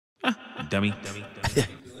Dummy.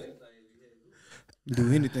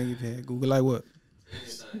 Do anything you've had Google. Like what?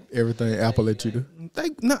 Everything Apple let you do.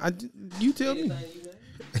 You tell me.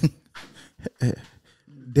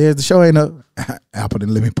 There's the show ain't up. Apple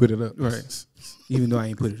didn't let me put it up. Right. Even though I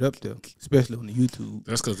ain't put it up there, especially on the YouTube.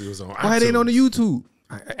 That's because it was on. Why it ain't on the YouTube?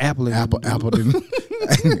 Apple didn't.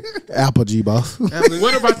 Apple G-Boss.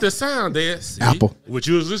 What about the sound, Dad? Apple. What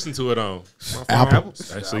you was listening to it on? Apple.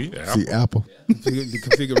 See, Apple. The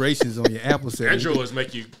configurations on your Apple settings. Androids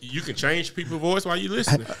make you can change people's voice while you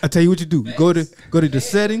listening. I tell you what you do. Go to the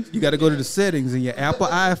settings. You got to go to the settings in your Apple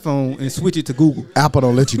iPhone and switch it to Google. Apple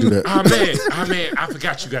don't let you do that. I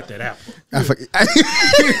forgot you got that Apple.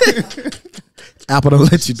 Apple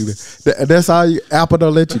don't let you do that. That's how Apple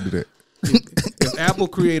don't let you do that. If Apple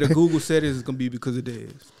create a Google settings, it's gonna be because of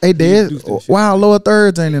theirs. Hey, Dad, why lower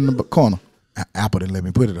thirds ain't in the corner? Apple didn't let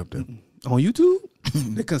me put it up there. On YouTube,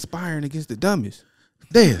 they're conspiring against the dummies.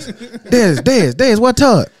 Dez, what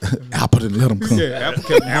Todd? Apple didn't let them come. Yeah,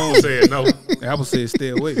 Apple said no. Apple said stay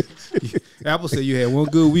away. Apple said you had one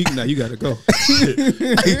good week, now you gotta go.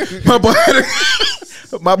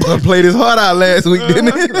 My boy played his heart out last week,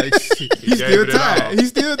 didn't he? Like, he's still tired. He's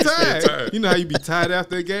still tired. You know how you be tired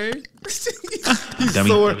after a game? He's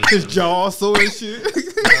sore, his jaw sore and shit.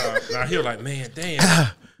 Now he was like, man, damn,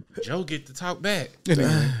 Joe get to talk back.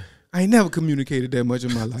 I ain't never communicated that much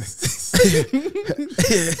in my life.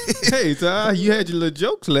 Hey, Ty, you had your little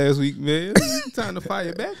jokes last week, man. Time to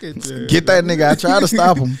fire back at you. Get that nigga. I tried to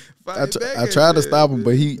stop him. I tried to stop him,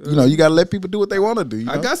 but he, you gotta let people do what they want to do. You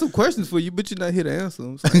know? I got some questions for you, but you're not here to answer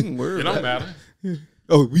them. So I ain't worried. It don't matter.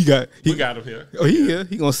 Oh, we got him here. Oh, he here.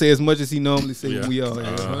 He gonna say as much as he normally say when we all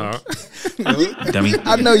here. Dummy.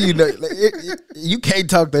 I know you know. You can't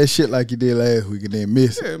talk that shit like you did last week and then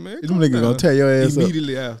miss it. Yeah, man. Them niggas gonna tear your ass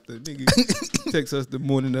immediately after. Nigga text us the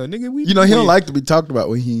morning of. Nigga, we. He don't like to be talked about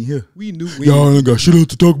when he ain't here. We knew. Y'all ain't got shit else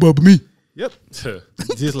to talk about but me. Yep.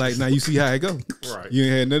 Just like now, you see how it go. Right. You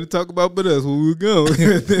ain't had nothing to talk about but us when we were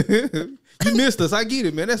going. You missed us. I get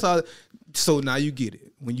it, man. That's all. So now you get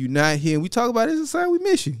it. When you not here and we talk about it, it's a sign we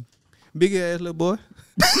miss you. Big ass little boy.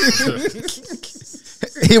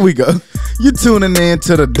 Here we go. You tuning in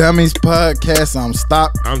to the Dummies Podcast. I'm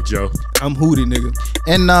Stop. I'm Joe. I'm Hootie, nigga.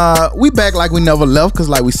 And we back like we never left, because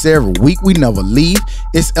like we say every week, we never leave.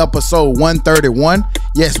 It's episode 131.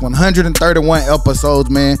 Yes, 131 episodes,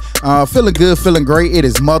 man. Feeling good, feeling great. It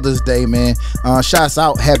is Mother's Day, man. Shouts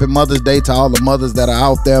out. Happy Mother's Day to all the mothers that are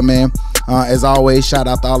out there, man. As always, shout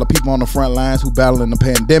out to all the people on the front lines who battling the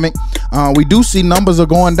pandemic. We do see numbers are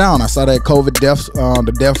going down. I saw that COVID deaths,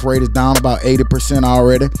 the death rate is down about 80%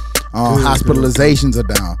 already. Hospitalizations are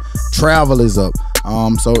down. Travel is up.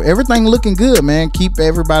 So everything looking good, man. Keep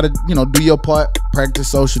everybody, do your part. Practice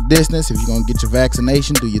social distance. If you're going to get your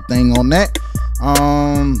vaccination, do your thing on that.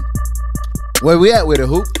 Where we at with it,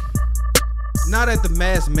 Hoop? Now that the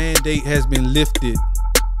mask mandate has been lifted,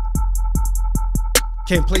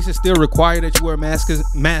 can places still require that you wear a mask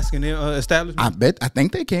in their establishment? I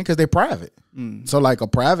think they can, because they're private. So like a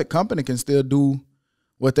private company can still do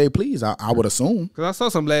what they please, I would assume. Because I saw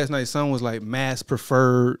some last night. Some was like mask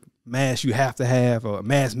preferred, mask you have to have, or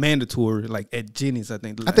mask mandatory, like at Jenny's, I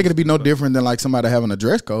think. I think it'd be no different than like somebody having a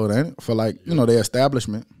dress code, ain't it? For like, their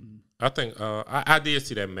establishment. I think I did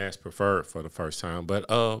see that mask preferred for the first time, but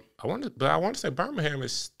I want to say Birmingham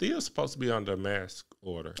is still supposed to be under mask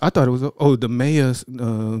order. I thought it was the mayor's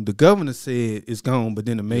the governor said it's gone, but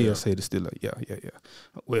then the mayor said it's still like yeah.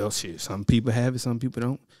 Well, shit, some people have it, some people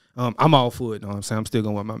don't. I'm all for it. Know what I'm saying? I'm still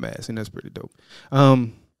gonna wear my mask, and that's pretty dope.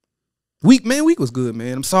 Week was good,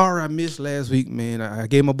 man. I'm sorry I missed last week, man. I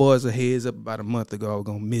gave my boys a heads up about a month ago I was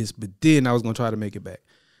gonna miss, but then I was gonna try to make it back.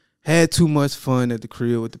 Had too much fun at the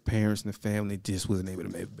crib with the parents and the family. Just wasn't able to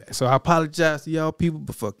make it back. So I apologize to y'all people,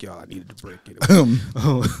 but fuck y'all. I needed to break it.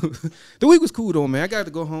 The week was cool though, man. I got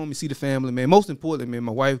to go home and see the family, man. Most importantly, man,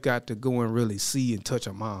 my wife got to go and really see and touch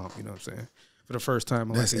her mom. You know what I'm saying? For the first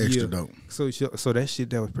time in like a extra year. Dope. So that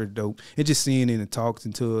shit, that was pretty dope. And just seeing it and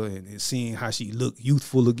talking to her and seeing how she looked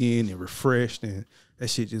youthful again and refreshed, and that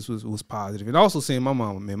shit just was positive. And also seeing my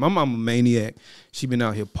mama, man. My mama a maniac. She been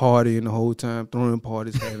out here partying the whole time, throwing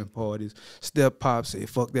parties, having parties. Step Pop said,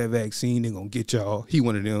 fuck that vaccine, they gonna get y'all. He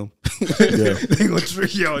one of them. Yeah. They gonna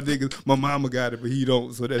trick y'all niggas. My mama got it, but he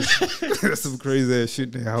don't. So that's some crazy ass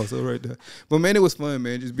shit in the household right there. But man, it was fun,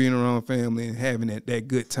 man, just being around family and having that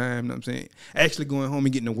good time, you know what I'm saying? Actually going home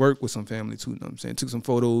and getting to work with some family too, you know what I'm saying? Took some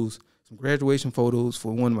photos, some graduation photos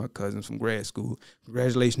for one of my cousins from grad school.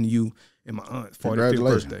 Congratulations to you and my aunt's 45th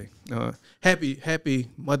birthday. Happy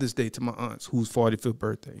Mother's Day to my aunt's whose 45th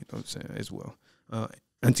birthday, you know what I'm saying, as well.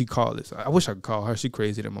 Auntie Carlos. I wish I could call her. She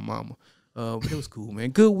crazier than my mama. But it was cool, man.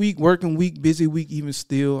 Good week, working week, busy week. Even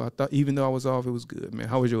still, I thought even though I was off, it was good, man.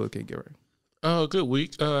 How was yours, Can't Get Right? Good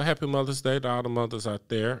week. Happy Mother's Day to all the mothers out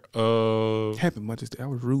there. Happy Mother's Day. I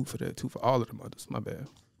was rude for that too, for all of the mothers. My bad.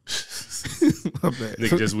 My bad.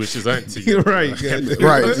 Nigga just wishes auntie. You're right.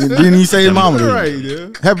 Right. Didn't he say his mama? Right, yeah.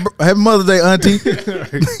 Happy Mother's Day, auntie.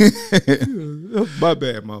 My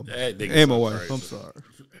bad, mom. And my wife. Crazy. I'm sorry.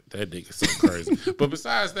 That nigga's so crazy. But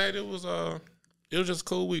besides that, it was just a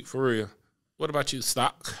cool week for real. What about you,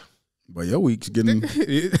 Stock? But your week's getting.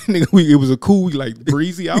 It was a cool week, like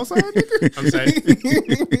breezy outside,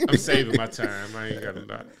 nigga. I'm saving my time. I ain't got a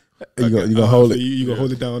lot. You gonna hold it. You gonna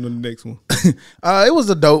hold it down on the next one. It was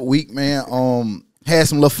a dope week, man. Had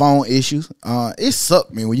some little phone issues. It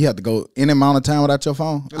sucked, man, when you have to go any amount of time without your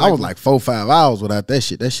phone. I was like 4 or 5 hours without that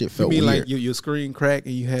shit. That shit felt weird. Like your screen cracked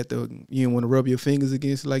and you didn't want to rub your fingers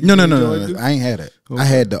against it like No. I ain't had that. Okay. I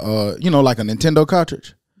had the like a Nintendo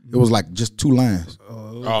cartridge. It was like just 2 lines.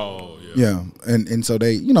 Oh yeah. Yeah, and so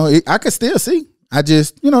they, I could still see. I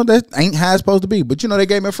just, that ain't how it's supposed to be. But, they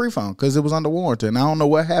gave me a free phone because it was under warranty. And I don't know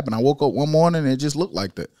what happened. I woke up one morning and it just looked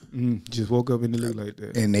like that. Just woke up and it looked like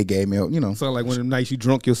that. And they gave me, Sound like one of them nights you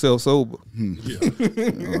drunk yourself sober. Yeah.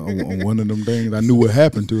 On one of them things, I knew what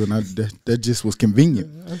happened to it. And that just was convenient.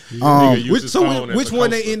 Which one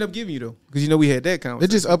they end up giving you, though? Because, we had that conversation.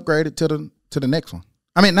 They just upgraded to the next one.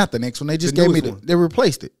 I mean, not the next one. They just gave me they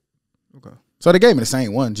replaced it. Okay. So they gave me the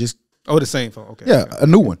same one. Just the same phone. Okay. Yeah, okay. A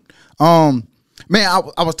new one. Man,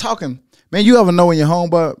 I was talking. Man, you ever know when your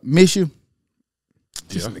homeboy miss you?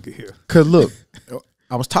 This nigga here. Cause look,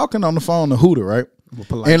 I was talking on the phone to Hooter, right?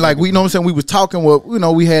 And like we know what I'm saying, we was talking what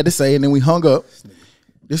we had to say, and then we hung up.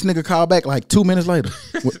 This nigga called back like 2 minutes later.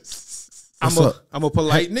 I'm a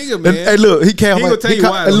polite nigga, man. Hey, look, he came. He ain't gonna tell you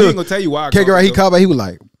why. He ain't gonna tell you why. He called back. He was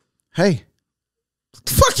like, "Hey,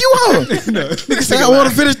 fuck you on." Nigga said, "I want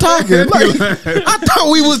to finish talking." Like, I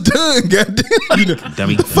thought we was done. Goddamn,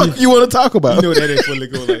 dummy. The fuck you want to talk about? That ain't fully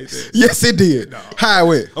go like that. Yes, it did. No. How it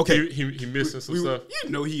went? Okay, he missing some stuff.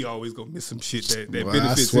 He always gonna miss some shit that well,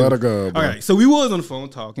 benefits. I swear to God. All right, so we was on the phone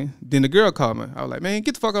talking. Then the girl called me. I was like, "Man,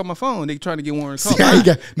 get the fuck off my phone." They trying to get Warren call.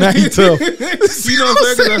 Now he tough. You know what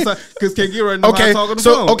I'm saying? Because can't get right now. Okay, talk on the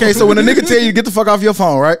phone. Okay, so when a nigga tell you to get the fuck off your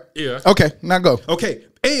phone, right? Yeah. Okay, now go. Okay.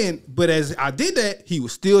 But as I did that, he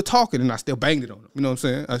was still talking, and I still banged it on him. You know what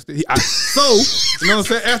I'm saying? You know what I'm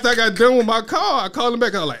saying? After I got done with my call, I called him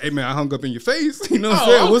back. I was like, "Hey man, I hung up in your face." You know what I'm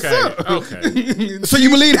saying? What's up? Okay. So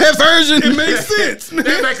you believe that version? It makes sense.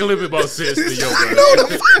 That make a little bit more sense to your brother. No,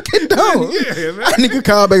 the fuck it don't. Yeah, man. That nigga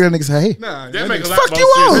called back and nigga say, "Hey, That make a lot fuck more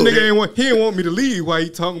you sense. on." That nigga he didn't want me to leave while he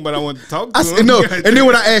talking, but I wanted to talk to I him. said no, and then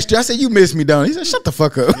when I asked you, I said, "You missed me, don't?" He said, "Shut the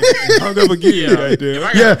fuck up." Hung up again. Right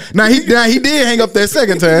there. Yeah. Now he did hang up that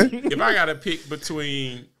second time. If I got to pick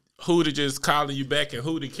between who to just calling you back and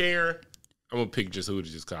who to care, I'm gonna pick just who to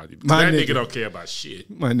just call you. That nigga don't care about shit.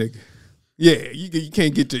 My nigga. Yeah, you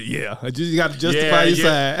can't get to you got to justify your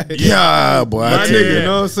side. Yeah, boy. My nigga, you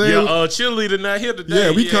know what I'm saying? Your cheerleader not here today.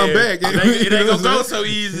 Yeah, we come back. It ain't gonna go so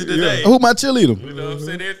easy today. Who my cheerleader? You know what I'm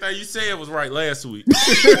saying? Everything you said was right last week.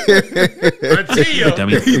 Until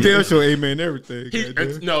he damn sure amen everything.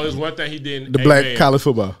 no, it's one thing he didn't. The black college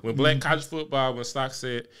football. When black college football, when Stock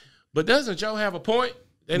said, "But doesn't Joe have a point?"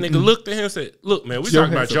 That nigga looked at him and said, "Look, man, we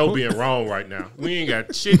talking about Joe being wrong right now. We ain't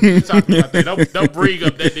got shit to talk about that. Don't bring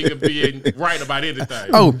up that nigga being right about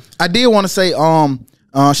anything." Oh, I did want to say,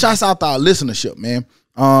 shouts out to our listenership, man.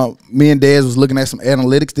 Me and Dez was looking at some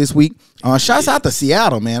analytics this week. Shouts out to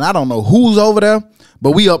Seattle, man. I don't know who's over there,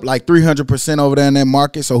 but we up like 300% over there in that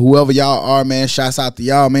market. So whoever y'all are, man, shouts out to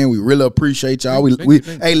y'all, man. We really appreciate y'all.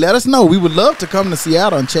 Hey, let us know. We would love to come to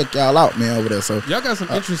Seattle and check y'all out, man, over there. So y'all got some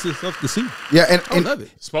interesting stuff to see. Yeah, and I love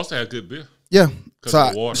it. It's supposed to have good beer. Yeah.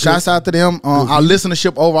 So shouts out to them. Our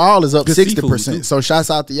listenership overall is up 60%. So shouts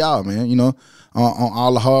out to y'all, man. You know, on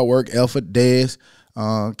all the hard work, effort, Dez,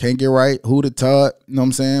 Can't Get Right, Who the Todd, you know what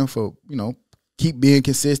I'm saying, for, keep being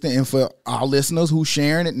consistent, and for our listeners who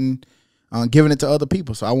sharing it and giving it to other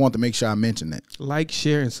people. So I want to make sure I mention that. Like,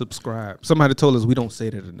 share, and subscribe. Somebody told us we don't say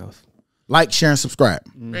that enough. Like, share, and subscribe.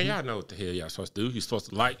 Man, y'all know what the hell y'all supposed to do. You're supposed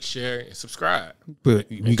to like, share, and subscribe. But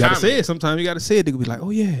you got to say it. Sometimes you got to say it. They could be like,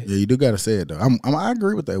 "Oh, yeah." Yeah, you do got to say it, though. I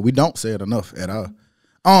agree with that. We don't say it enough at all.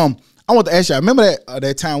 I want to ask y'all, remember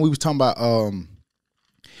that time we was talking about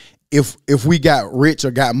if we got rich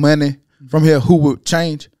or got money from here, who would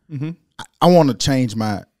change? Mm-hmm. I want to change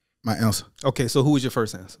my answer. Okay, so who was your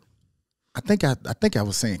first answer? I think I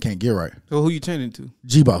was saying can't get right. So who you changing to?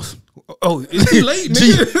 G-Boss. Oh, it's too late,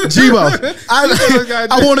 nigga. G-Boss.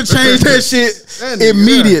 I want to change that shit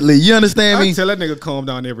immediately. You understand me? I tell that nigga calm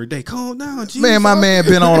down every day. Calm down, G. Man, my man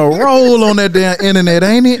been on a roll on that damn internet,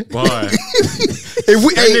 ain't it? Boy. That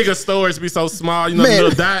nigga stories be so small, you know, the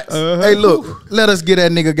little dots. Hey, look, let us get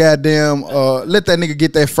that nigga goddamn, let that nigga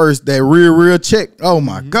get that real check. Oh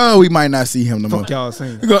my God, we might not see him no more. Fuck y'all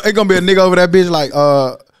saying. It's gonna be a nigga over that bitch like,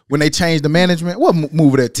 when they changed the management, what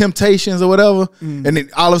movie that? Temptations or whatever. And then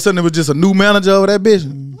all of a sudden it was just a new manager over that bitch.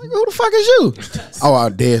 Like, who the fuck is you? Oh, our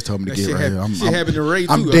Dez told me to get right here. Shit happened to Ray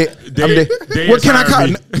too. I'm dead. What can I call?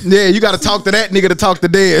 Yeah, you got to talk to that nigga to talk to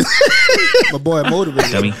Dez. My boy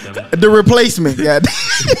motivated. The replacement, God.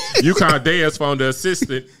 You call Dez phone the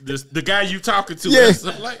assistant, the guy you talking to. Yeah.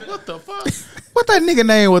 Like, what the fuck? What that nigga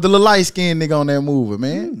name was? The little light skinned nigga on that movie,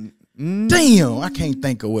 man. Damn, I can't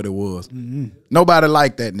think of what it was. Nobody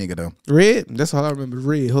liked that nigga though. Red? That's all I remember.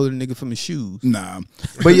 Red holding the nigga from his shoes. Nah,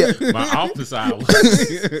 but yeah, my office hours.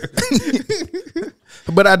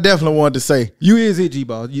 But I definitely wanted to say you is it,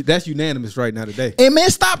 G-Ball. That's unanimous right now today. Hey man,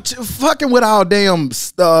 stop fucking with our damn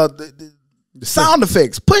sound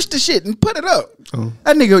effects. Push the shit and put it up.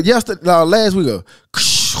 That nigga last week what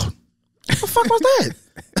the fuck was that?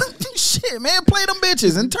 Shit, man, play them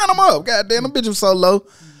bitches and turn them up. Goddamn, them bitches was so low.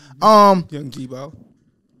 Young G-Ball.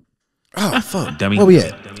 Oh fuck, dummy. Where we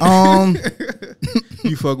at?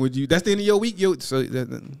 You fuck with you. That's the end of your week, yo. So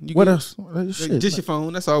what else? Shit. Just your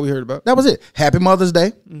phone. That's all we heard about. That was it. Happy Mother's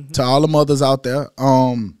Day to all the mothers out there.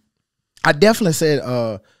 I definitely said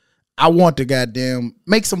I want to goddamn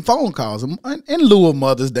make some phone calls in lieu of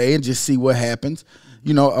Mother's Day and just see what happens.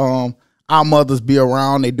 You know, our mothers be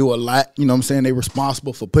around. They do a lot. You know what I'm saying? They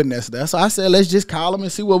responsible for putting that stuff. So I said, let's just call them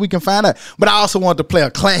and see what we can find out. But I also want to play a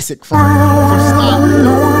classic from Stop.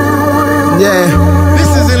 Yeah. This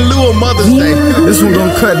is in lieu of Mother's Day. This one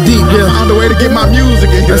gonna cut deep, yeah. I found a way to get my music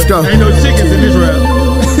in here. Let's go. Ain't no chickens in this rap.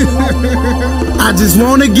 I just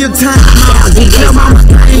wanna give time. Tell mama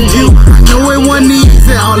thank you. I know it wasn't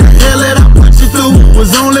easy. All the hell that I put you through was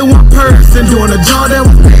only one person doing a job that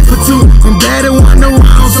was made for two. And daddy wasn't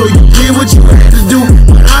around, so you did what you had to do.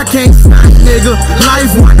 But I can't stop, nigga.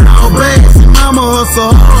 Life wasn't all bad. Mama hustle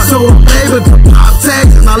hard, so a baby could pop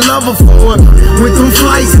tags, and I love her for it. With them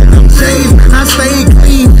flights and them J's, man, I stayed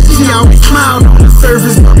clean. She always smiled on the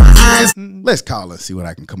surface, but my eyes. Let's call her, see what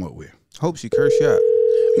I can come up with. Hope she curse you out.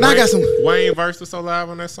 Now I got some. Wayne Versus so live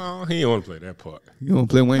on that song. He don't want to play that part. You don't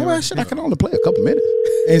play Wayne? Well, shit, I can only play a couple minutes.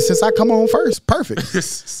 And since I come on first, perfect.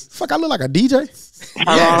 Fuck, I look like a DJ.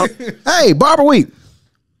 Hello. Hey, Barbara Wheat.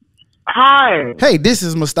 Hi. Hey, this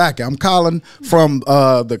is Mustaki. I'm calling from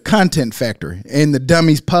the Content Factory in the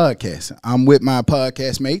Dummies Podcast. I'm with my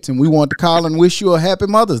podcast mates, and we want to call and wish you a happy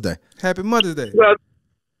Mother's Day. Happy Mother's Day.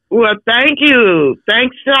 Well, thank you.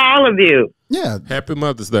 Thanks to all of you. Yeah. Happy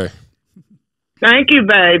Mother's Day. Thank you,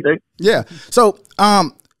 baby. Yeah. So,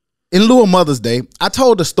 in lieu of Mother's Day, I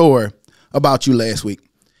told a story about you last week,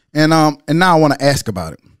 and now I want to ask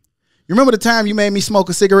about it. You remember the time you made me smoke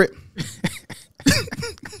a cigarette?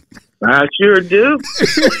 I sure do.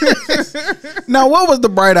 Now, what was the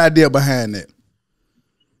bright idea behind that?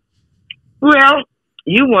 Well,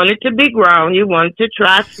 you wanted to be grown. You wanted to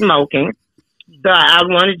try smoking. So I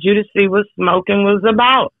wanted you to see what smoking was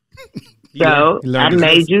about. So I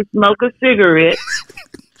made you smoke a cigarette.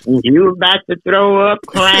 You were about to throw up,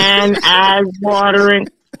 crying, eyes watering.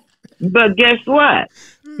 But guess what?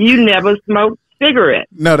 You never smoked cigarettes.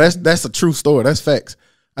 No, that's a true story. That's facts.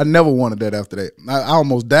 I never wanted that after that. I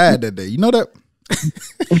almost died that day. You know that?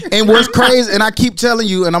 And what's crazy, and I keep telling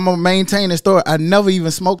you, and I'm going to maintain this story, I never even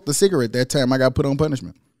smoked the cigarette that time I got put on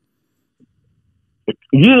punishment.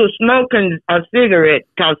 You were smoking a cigarette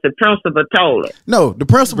because the principal told it. No, the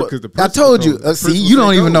principal. I told you. See, you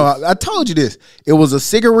don't even know. I told you this. It was a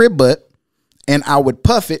cigarette butt, and I would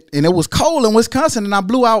puff it, and it was cold in Wisconsin, and I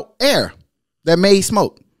blew out air that made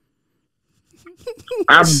smoke.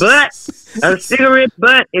 A cigarette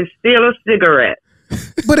butt is still a cigarette.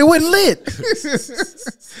 But it wasn't lit.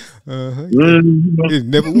 It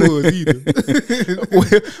never was either.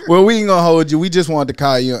 Well, we ain't gonna hold you. We just wanted to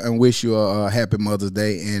call you and wish you a happy Mother's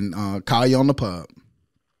Day and call you on the pub.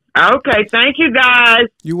 Okay, thank you guys.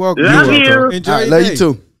 You're welcome. Love you. Enjoy All right, your love day. you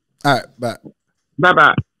too. All right, bye.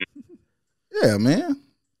 Bye-bye. Yeah, man.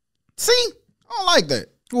 See, I don't like that.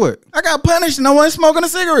 What? I got punished and I wasn't smoking a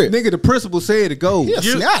cigarette. Nigga, the principal said to go. Yeah,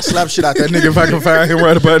 I slap shit out that nigga if I can find him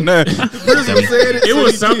right about now. The principal said it. It so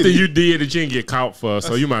was he something did it. you did that you didn't get caught for,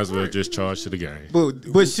 so you might as well just charge to the game.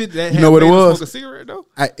 But shit, that You know what it was? Smoke a cigarette though.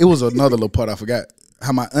 It was another little part I forgot.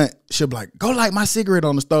 how my aunt, she'll be like, go light my cigarette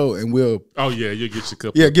on the stove, and we'll. Oh yeah, you get your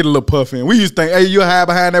cup. Yeah, get a little puff in. We used to think, hey, you hide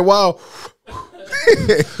behind that wall.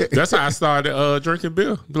 That's how I started drinking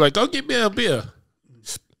beer. Be like, go get me a beer.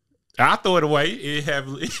 I throw it away. It have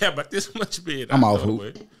about this much beer. I'm off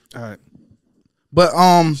hoop. All right.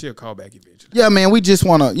 But she'll call back eventually. Yeah, man, we just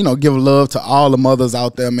want to, give love to all the mothers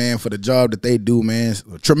out there, man, for the job that they do, man. It's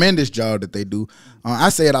a tremendous job that they do. I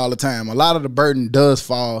say it all the time. A lot of the burden does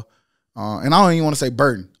fall, and I don't even want to say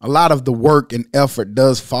burden. A lot of the work and effort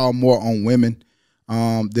does fall more on women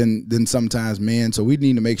than sometimes men. So we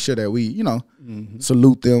need to make sure that we,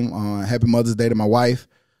 salute them. Happy Mother's Day to my wife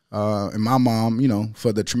and my mom,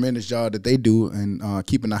 for the tremendous job that they do and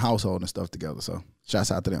keeping the household and stuff together. So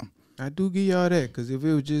shouts out to them. I do give y'all that, because if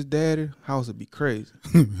it was just daddy, house would be crazy.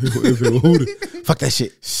 If it was Hooter, fuck that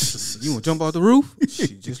shit. You want to jump off the roof?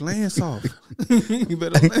 Shit, just land soft. You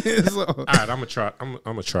better land soft. All right, I'm gonna try. I'm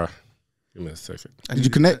gonna try. Give me a second. Did you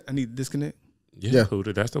connect? I need to disconnect. Yeah,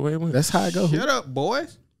 Hooter. That's the way it went. That's how it goes. Shut up,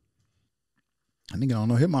 boys. I think I don't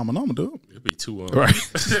know his mama number, dude. It'd be too right.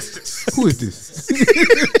 Who is this?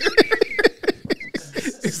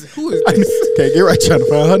 Who is this? Can't get right trying to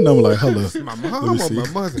find her number. Like, hello. My mom or my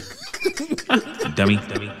mother? Dummy.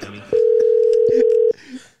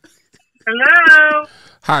 Hello.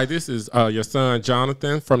 Hi, this is your son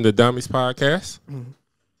Jonathan from the Dummies Podcast.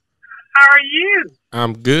 How are you?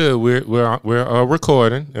 I'm good. We're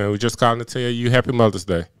recording, and we're just calling to tell you Happy Mother's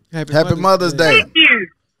Day. Happy Mother's Day.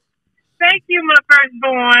 Thank you, my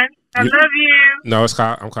firstborn. I love you. No,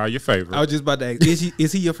 I'm calling your favorite. I was just about to ask,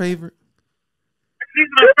 is he your favorite? He's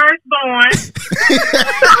my firstborn.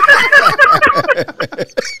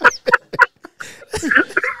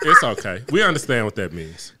 It's okay. We understand what that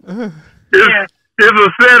means. Yeah. It's a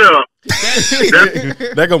setup.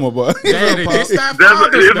 That go my boy. Daddy, it's not It's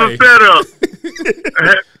Father's a Day. setup.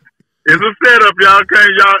 It's a setup. Y'all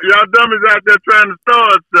can't. Y'all dummies out there trying to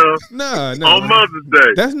start stuff No. on Mother's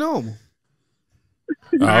Day. That's normal.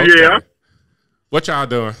 Oh, okay. Yeah. What y'all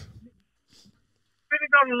doing? Gonna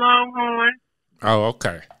go to Longhorn. Oh,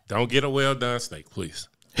 okay. Don't get a well done steak, please.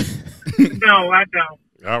 No, I don't.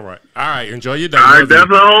 All right. Enjoy your day. All right. Love That's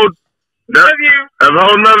you. a whole. Love you. That's a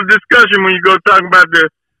whole nother discussion when you go talk about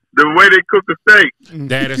the way they cook a steak.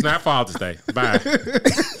 Dad, it's not Father's Day. Bye.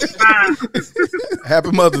 Bye.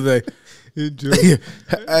 Happy Mother's Day. Enjoy.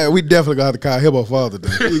 Hey, we definitely gonna have to call him on Father's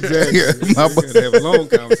Day. Exactly. My boy, Gotta have a long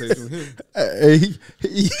conversation with him. hey,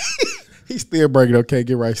 he still bringing up can't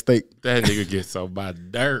get right steak. That nigga gets on my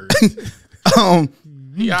nerves.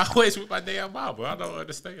 He always with my damn mama. I don't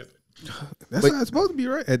understand it. That's how it's supposed to be,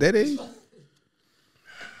 right? At that age.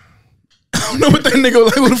 I don't know what that nigga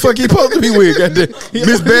like. What the fuck he supposed to be with? Goddamn,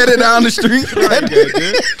 Miss Betty down the street. That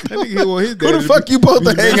nigga want his Who daddy the fuck you supposed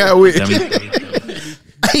to hang out with?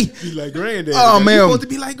 Hey, be like granddaddy. Oh, man. You supposed to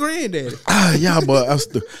be like granddaddy. y'all, boy.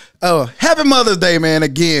 Happy Mother's Day, man.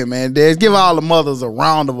 Again, man. Let's give all the mothers a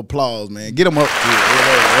round of applause, man. Get them up.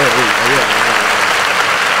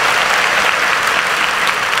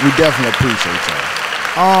 We definitely appreciate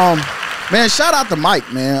y'all. Man, shout out to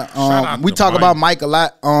Mike, man. We talk about Mike a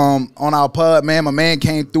lot on our pod, man. My man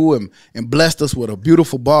came through and blessed us with a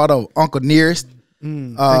beautiful bottle of Uncle Nearest.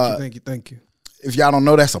 Thank you. If y'all don't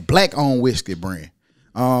know, that's a black-owned whiskey brand.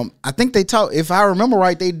 I think they taught, if I remember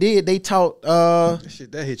right, they taught That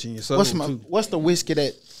shit, that hit you in your soul, too. what's the whiskey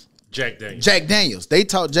that Jack Daniels. Jack Daniels. They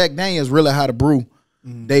taught Jack Daniels really how to brew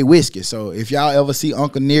they whiskey. So if y'all ever see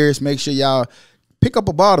Uncle Nearest, make sure y'all pick up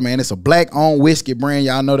a bottle, man. It's a black-owned whiskey brand.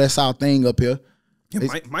 Y'all know that's our thing up here. Yeah,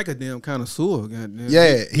 Mike a damn connoisseur. Goddamn.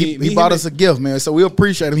 Yeah, he bought us a gift, man. So we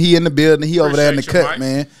appreciate him. He in the building. He over there in the Appreciate you, cut, Mike.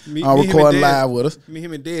 man. Recording live with us.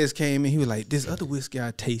 Him and Dez came in. He was like, this other whiskey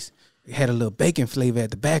I taste, it had a little bacon flavor at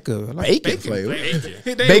the back of it. Like, Bacon flavor.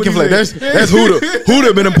 Bacon. Bacon flavor. That's Hooter.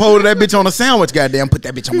 Hooter been imposed that bitch on a sandwich. Goddamn, put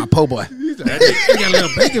that bitch on my po' boy. He got a little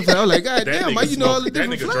bacon flavor. I was like, God That damn, nigga Mike, you know all the that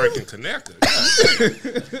different nigga flavors. drinking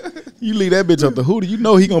Kaneka. You leave that bitch up to Hooter, you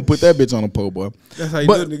know he gonna put that bitch on a po' boy. That's how you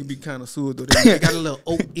But- know nigga be connoisseur, though. They got a little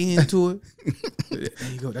oak end to it. There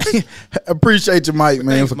you go. That's, Appreciate you, Mike,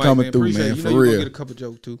 man, thanks, for Mike, coming through, Appreciate man, it. for You know you real. gonna get a couple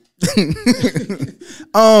jokes, too.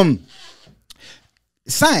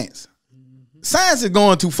 Science. Science is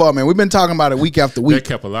going too far, man. We've been talking about it week after That week.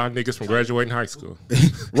 kept a lot of niggas from graduating high school.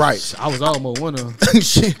 Right. I was almost one of them.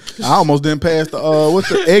 Shit. I almost didn't pass the what's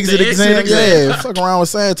the exit The exam? exit exam. Yeah, fucking around with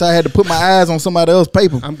science. I had to put my eyes on somebody else's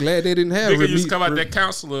paper. I'm glad they didn't have Nigga used to come out that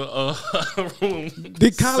counselor room.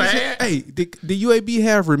 Did college? Sad. Hey, did UAB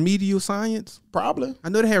have remedial science? Probably. I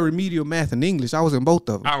know they had remedial math and English. I was in both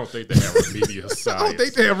of them. I don't think they have remedial science. I don't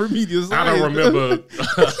think they have remedial science. I don't remember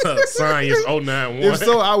science 091. If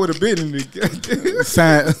so, I would have been in it.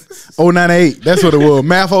 Science 098. That's what it was.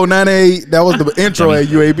 Math 098. That was the intro at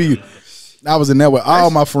UAB. I was in there with all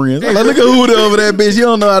my friends. I'm like, look at Huda over that bitch. You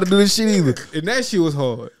don't know how to do this shit either. And that shit was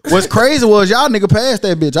hard. What's crazy was y'all nigga passed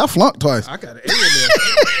that bitch. I flunked twice. I got an A in there.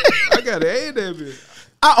 I got an A in that bitch.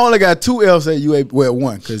 I only got 2 L's at UAB. Well,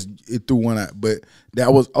 1 because it threw 1 out. But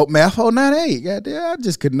that was math 098. Goddamn, I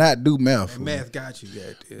just could not do math. Math got you.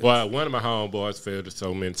 Goddamn. Well, one of my homeboys failed it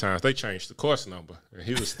so many times. They changed the course number, and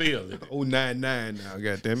he was still in it. 099 now.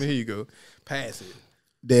 Goddamn it. Here you go. Pass it.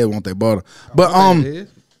 Dad want that butter. But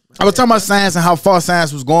I was talking about science and how far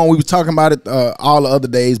science was going. We were talking about it all the other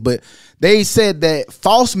days, but they said that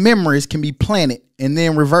false memories can be planted and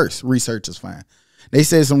then reversed. Researchers find. They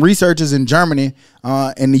said some researchers in Germany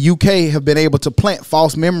and the UK have been able to plant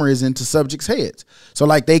false memories into subjects' heads. So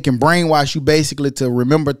like they can brainwash you basically to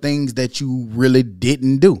remember things that you really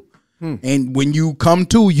didn't do. And when you come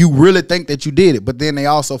to, you really think that you did it. But then they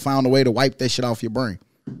also found a way to wipe that shit off your brain.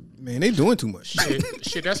 Man, they doing too much shit.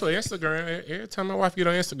 Shit, that's what Instagram. Every time my wife get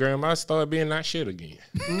on Instagram, I start being not shit again.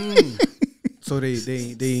 So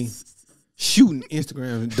they shooting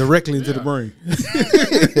Instagram directly into the brain.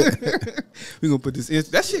 We gonna put this in.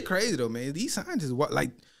 That shit crazy though, man. These scientists,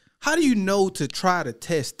 like, how do you know to try to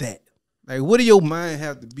test that? Like, what do your mind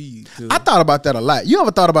have to be? I thought about that a lot. You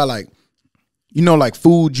ever thought about like, you know, like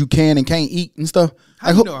food you can and can't eat and stuff?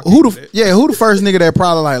 Like, who the first nigga that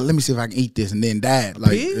probably like, let me see if I can eat this and then died?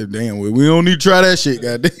 Like, damn, we don't need to try that shit,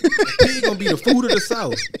 goddamn. Pig gonna be the food of the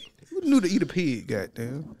South. Who knew to eat a pig,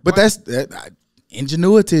 goddamn? But that's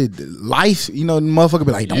ingenuity, life. You know, the motherfucker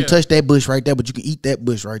be like, don't touch that bush right there, but you can eat that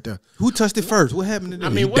bush right there. Who touched it first? What happened to them? I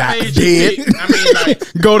mean, what made dead. you pick? I mean,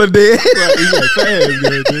 like, go to dead.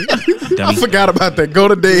 I forgot about that. Go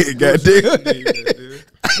to dead, goddamn.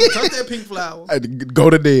 Touch that pink flower. Go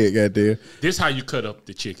to dead, goddamn. This how you cut up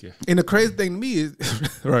the chicken. And the crazy thing to me is,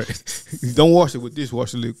 right? Don't wash it with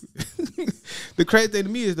dishwasher liquid. The crazy thing to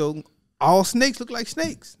me is though, all snakes look like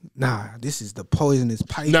snakes. Nah, this is the poisonous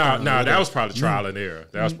python. Nah, that was probably trial and error.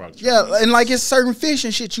 That was probably and like it's certain fish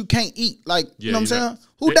and shit you can't eat. Like, you know what I'm saying?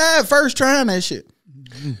 Who died first trying that shit?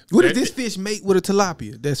 What did this fish mate with a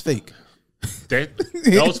tilapia? That's fake.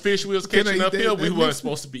 Those fish we was catching up here, we weren't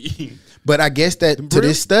supposed to be eating. But I guess that to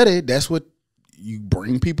this study, that's what you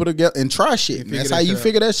bring people together and try shit. And that's how you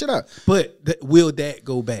figure that shit out. But will that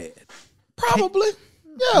go bad? Probably.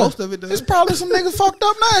 Yeah, most of it does. It's probably some nigga fucked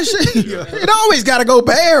up now shit. It always got to go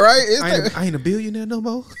bad, right? I ain't a billionaire no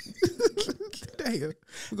more. Damn,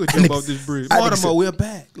 we gonna jump off this bridge. Baltimore, we're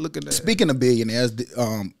back. Looking at. Speaking of billionaires,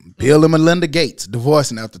 Bill and Melinda Gates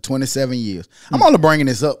divorcing after 27 years. I'm only bringing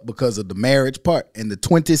this up because of the marriage part and the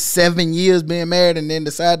 27 years being married and then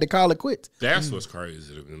decide to call it quits. That's what's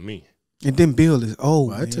crazy to me. And then Bill is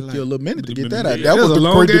old. It took you a little minute to get that out. That was a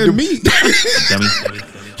long ass meat.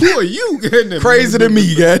 Who are you? Crazy to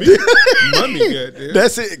me, goddamn. Mommy, goddamn.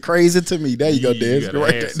 That's it. Crazy to me. There you go, Dan.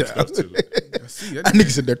 Write that down. That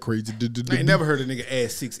nigga said that crazy. I ain't never heard a nigga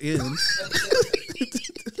add 6 M's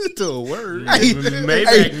to a word.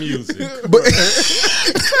 Maybach music.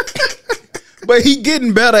 But he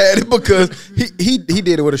getting better at it because he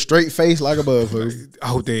did it with a straight face like a motherfucker. I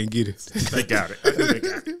hope they ain't get it. They got it.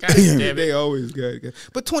 God damn it. They always got it.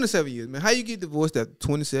 But 27 years, man. How you get divorced after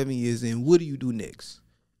 27 years and what do you do next?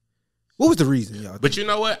 What was the reason, y'all? But you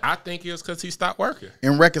know what? I think it was because he stopped working.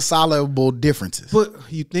 Irreconcilable differences. But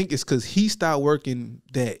you think it's because he stopped working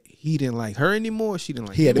that he didn't like her anymore? She didn't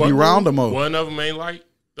like him? He had to be around them more. One of them ain't like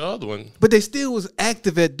the other one. But they still was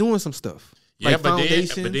active at doing some stuff. Yeah, like but then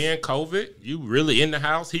COVID, you really in the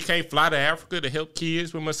house. He can't fly to Africa to help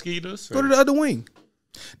kids with mosquitoes. Go to the other wing.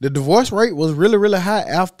 The divorce rate was really, really high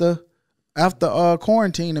after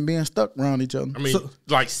quarantine and being stuck around each other. I mean,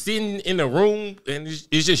 like sitting in a room and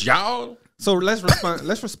it's just y'all. So let's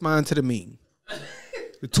respond to the meme.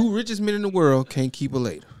 The 2 richest men in the world can't keep a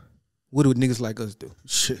lady. What do niggas like us do?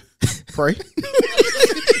 Shit. Pray.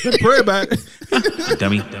 Pray about it.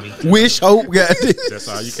 Dummy. Wish, hope, goddamn. That's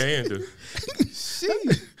all you can do.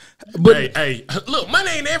 Shit. But hey, look,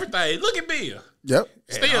 money ain't everything. Look at Bill. Yep.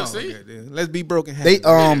 Still, see. Let's be broken happy.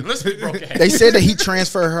 Let's be broken happy. They said that he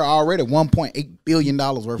transferred her already $1.8 billion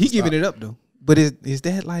worth. He giving it up though. But is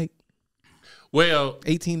that like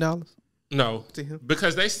 $18? No,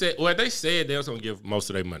 because they said they was gonna give most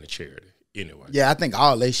of their money to charity anyway. Yeah, I think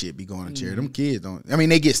all they shit be going to charity. Them kids don't. I mean,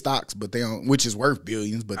 they get stocks, but they don't, which is worth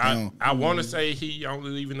billions. But they don't. I want to say he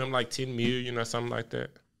only leaving them like $10 million or something like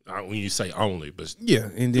that. When you say only, but yeah,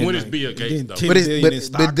 and then when it's Bill Gates though.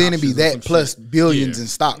 But then it be that plus billions in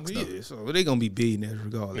stocks though. Yeah, so they gonna be billionaires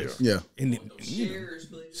regardless. Yeah. And then,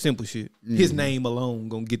 simple shit. His name alone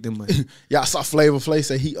gonna get them money. Y'all saw Flavor Flav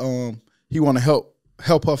say he want to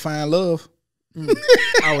help her find love.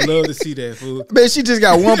 I would love to see that, fool. Man, she just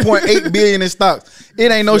got 1.8 billion in stocks. It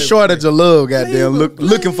ain't no shortage of love, goddamn.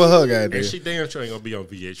 Looking for her, goddamn. And she damn sure ain't gonna be on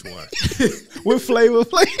VH1 with Flavor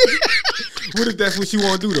Flav. What if that's what she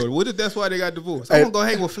want to do though? What if that's why they got divorced? I want to go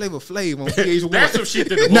hang with Flavor Flav on VH1. That's some shit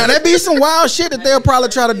that now that be some wild shit that they'll probably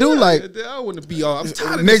try to do. Like I want to be all. I'm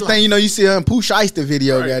tired of next thing you know, you see her in Pooh Shiesty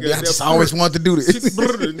video. Right, goddamn. I just always wanted to do this.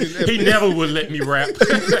 He never would let me rap.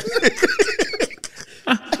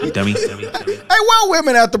 You dummy. Hey, why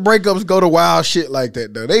women after breakups go to wild shit like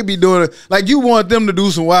that though? They be doing it like you want them to do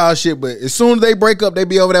some wild shit, but as soon as they break up, they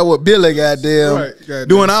be over there with Billy, goddamn,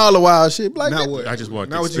 doing all the wild shit. Like, now what? I just want.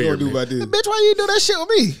 Now what you gonna do about this? Bitch, why you do that shit with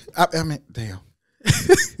me? I mean, damn.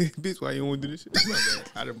 Bitch, why you want to do this shit? My bad.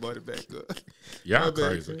 I done brought it back up. Y'all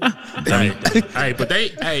crazy. Hey, but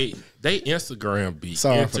they Instagram be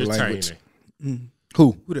entertaining.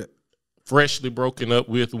 Who that? Freshly broken up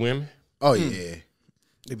with women. Oh yeah.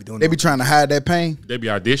 They be trying to hide that pain. They be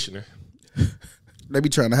auditioning. They be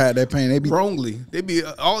trying to hide that pain. They be wrongly. They be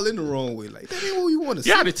all in the wrong way. Like that ain't what you want to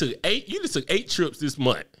see. Y'all took 8. You just took 8 trips this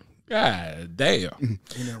month. God damn.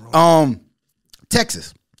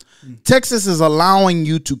 Texas. Texas is allowing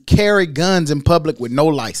you to carry guns in public with no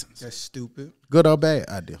license. That's stupid. Good or bad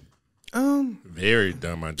idea? Very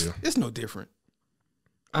dumb idea. It's no different,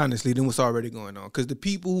 honestly, than what's already going on. Because the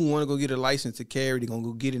people who want to go get a license to carry, they're gonna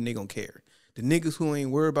go get it and they gonna carry. The niggas who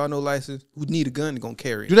ain't worried about no license, who need a gun, they gonna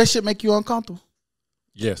carry it. Do that shit make you uncomfortable?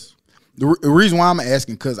 Yes. The reason why I'm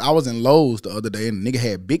asking, because I was in Lowe's the other day and the nigga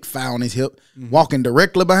had big file on his hip, walking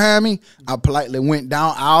directly behind me. I politely went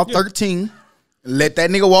down aisle 13, let that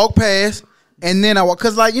nigga walk past, and then I walk,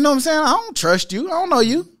 because like, you know what I'm saying? I don't trust you. I don't know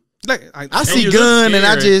you. Like I see gun and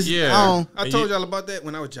I just I told y'all about that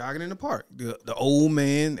when I was jogging in the park. The old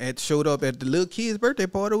man showed up at the little kid's birthday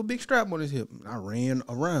party with a big strap on his hip. I ran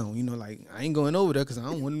around, you know, like I ain't going over there because I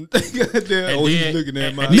don't want him to think goddamn. Oh, he's looking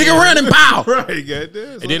at my nigga running pow. Right,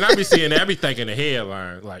 goddamn. And then I be seeing everything in the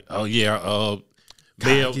headline, like, oh yeah,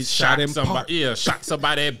 Bill shot somebody. Yeah, shot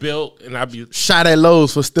somebody at Bill, and I be shot at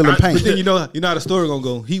Lowe's for stealing paint. But then you know how the story gonna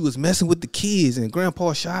go. He was messing with the kids, and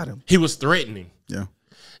Grandpa shot him. He was threatening. Yeah.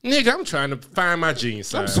 Nigga, I'm trying to find my jeans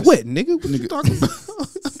size. I'm sweating, nigga. What you talking about?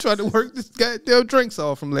 I'm trying to work this goddamn drinks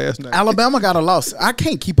off from last night. Alabama got a loss. I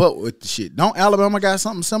can't keep up with the shit. Don't Alabama got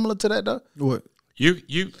something similar to that though? What? You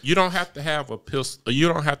don't have to have a pistol. You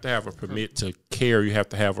don't have to have a permit to carry. You have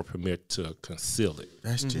to have a permit to conceal it.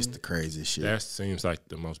 That's just the craziest shit. That seems like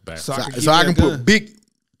the most bad. So I can put big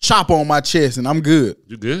chop on my chest and I'm good.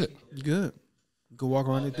 You good? You good? Go walk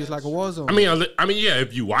around this bitch like a war zone. I mean, yeah.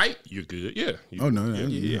 If you white, you're good. Yeah.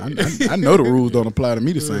 I know the rules don't apply to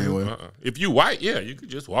me the same way. If you white, yeah, you could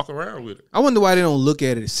just walk around with it. I wonder why they don't look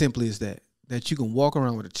at it as simply as that. That you can walk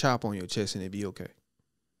around with a chop on your chest and it be okay.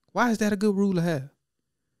 Why is that a good rule to have?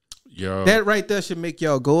 Yo, that right there should make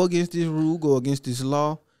y'all go against this rule, go against this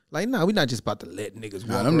law. Like, nah, we're not just about to let niggas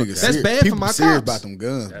walk. Them niggas that's bad for my cops. About them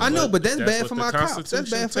guns. I know, but that's bad for my cops.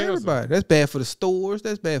 That's bad for everybody. That's bad for the stores.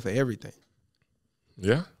 That's bad for everything.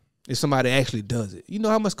 Yeah. If somebody actually does it, you know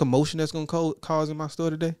how much commotion that's gonna cause in my store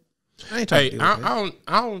today. I don't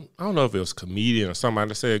know if it was a comedian or somebody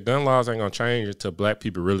that said gun laws ain't gonna change until black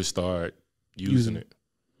people really start using it,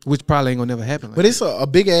 which probably ain't gonna never happen. But it's a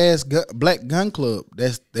big ass black gun club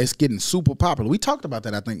that's getting super popular. We talked about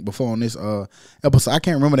that I think before on this episode. I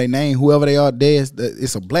can't remember their name. Whoever they are,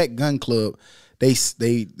 it's a black gun club. They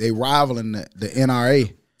rivaling the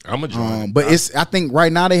NRA. I'm a join. But I think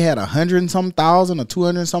right now they had 100-some thousand or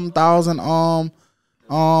 200-some thousand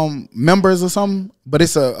members or something. But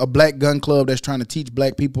it's a black gun club that's trying to teach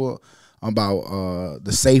black people about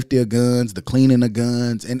the safety of guns, the cleaning of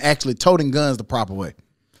guns, and actually toting guns the proper way.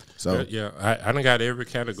 So yeah, I done got every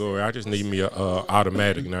category. I just need me a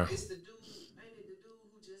automatic now. It's the dude, ain't it the dude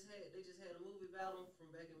who just had a movie battle from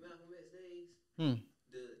back in Malcolm X days?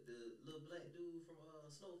 The little black dude from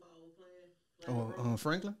Snowfall playing.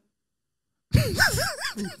 Franklin?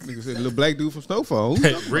 Nigga said little black dude from Snowfall.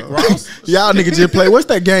 Rick Ross. Y'all nigga just play. What's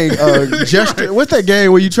that game? What's that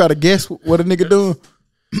game where you try to guess what a nigga doing?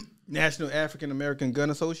 National African American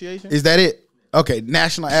Gun Association. Is that it? Okay,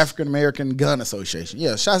 National African American Gun Association.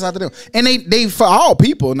 Yeah, shouts out to them. And they for all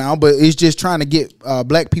people now, but it's just trying to get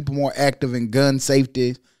black people more active in gun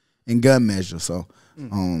safety and gun measures. So,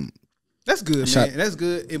 That's good, man. That's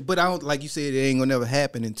good. But I don't, like you said, it ain't gonna never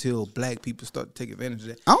happen until black people start to take advantage of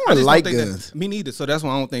that. I don't really like guns. Me neither. So that's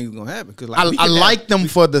why I don't think it's gonna happen. Cause I like them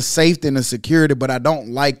for the safety and the security, but I don't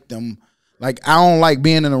like them. Like, I don't like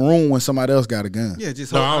being in a room when somebody else got a gun. Yeah,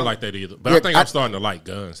 just no, I don't like that either. But I think I'm starting to like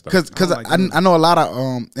guns. Because I know a lot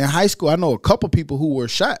of in high school, I know a couple people who were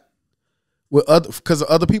shot with because of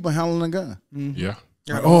other people handling a gun. Mm-hmm. Yeah.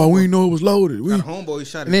 Like, oh, we didn't know it was loaded. Got a homeboy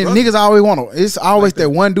shot. And then niggas always want to. It's always that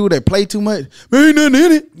one dude that play too much. Man, ain't nothing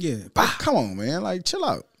in it. Yeah. Like, come on, man. Like, chill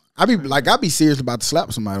out. I be serious about to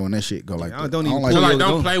slap somebody when that shit go like that.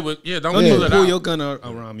 Don't play with. Yeah, don't pull your gun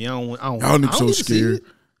around me. I don't Y'all niggas so scared.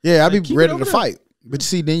 Yeah, I be ready to fight. But you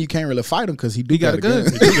see, then you can't really fight him because he got a gun.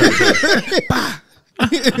 Dummy.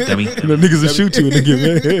 The niggas will shoot you and they get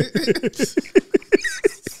mad.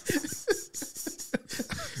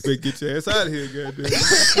 Wait, get your ass out of here, goddamn.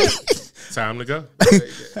 Time to go.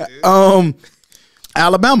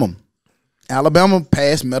 Alabama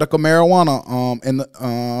passed medical marijuana. And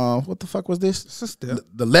what the fuck was this?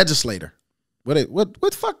 The legislator. What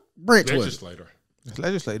the fuck branch was?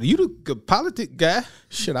 Legislator. You the politic guy?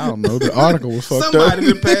 Shit, I don't know. The article was fucked up.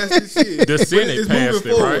 Somebody done passed this shit. The Senate passed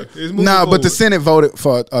it, right? Nah, but the Senate voted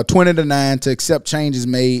for 20-9 to accept changes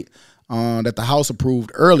made that the House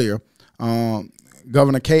approved earlier.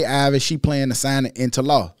 Governor Kay Ivey, she planned to sign it into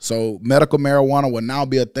law. So medical marijuana will now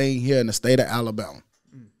be a thing here in the state of Alabama.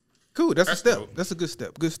 Cool. That's a step. Dope. That's a good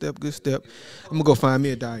step. Good step. I'm gonna go find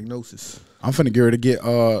me a diagnosis. I'm finna get ready to get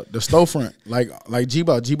the storefront like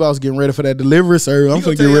G-Ball. G-Ball's getting ready for that delivery service. I'm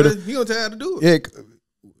finna get ready. He gonna tell you how to do it. Yeah,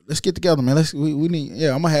 let's get together, man. We need.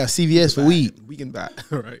 Yeah, I'm gonna have CVS for weed. We can buy.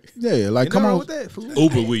 Right. Yeah, like come on. With that, fool.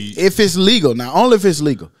 Uber weed. If it's legal now, only if it's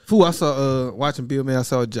legal. Fool, I saw watching Bill, man. I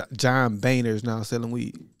saw John Boehner's now selling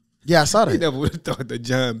weed. Yeah, I saw that. He never would have thought that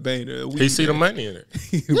John Boehner. He see the money in it.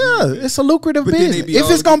 Yeah, it's a lucrative business.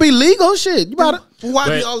 If it's gonna be legal, shit, you about to.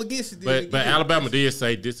 Why be all against it? But Alabama did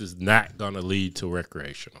say this is not gonna lead to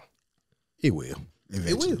recreational. It will.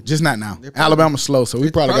 Eventually. It will. Just not now. Alabama's slow, so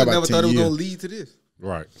we probably got about 10 years. Never thought it was gonna lead to this.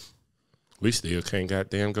 Right. We still can't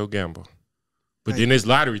goddamn go gamble. But then there's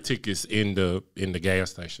lottery tickets in the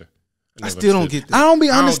gas station. I still don't get that. I don't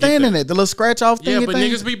be understanding it. The little scratch off thing. Yeah, but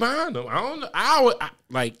niggas be buying them. I don't know.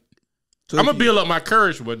 I'm gonna build up my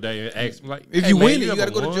courage one day and ask, like, if you win it, you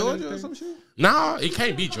gotta go to Georgia or some shit. Nah, it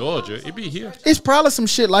can't be Georgia. It be here. It's probably some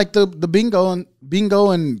shit like the bingo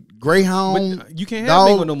and Greyhound. But you can't have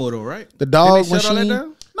bingo no more though, right? The dog machine. Shut all that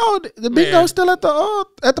down? No, the bingo's still at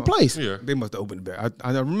the place. Yeah, they must have opened it back.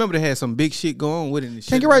 I remember they had some big shit going on with it.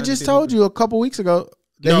 Can't get right. Just told you a couple weeks ago.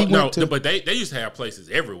 But they used to have places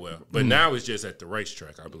everywhere. But now it's just at the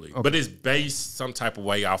racetrack, I believe. Okay. But it's based some type of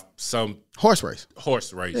way off some horse race.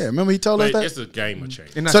 Yeah, remember he told us that? It's a game of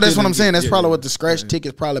change. So that's what I'm saying. That's probably what the scratch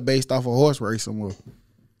ticket's probably based off a horse race somewhere.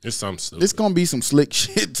 It's some stupid. It's gonna be some slick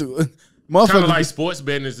shit to it. Kind of like sports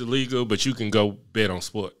betting is illegal, but you can go bet on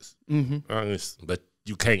sports. Mm-hmm. But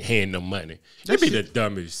you can't hand them money. It'd be the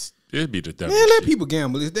dumbest. Man, let people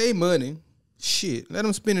gamble. It's their money. Shit. Let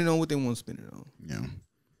them spend it on what they want to spend it on. Yeah.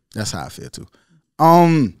 That's how I feel too.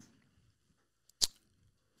 A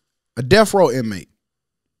death row inmate,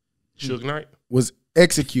 Suge Knight, was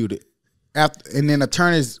executed after, and then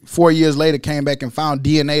attorneys 4 years later came back and found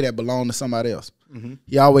DNA that belonged to somebody else. Mm-hmm.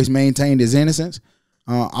 He always maintained his innocence.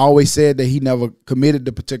 Always said that he never committed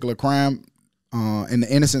the particular crime. And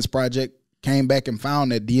the Innocence Project came back and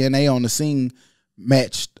found that DNA on the scene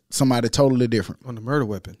matched somebody totally different on the murder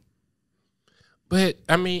weapon. But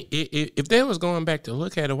I mean, if they was going back to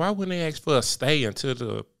look at it, why wouldn't they ask for a stay until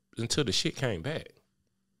the shit came back?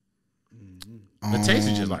 The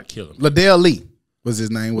Tasty just like killing. Liddell Lee was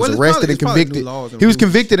his name. Was arrested and convicted. He was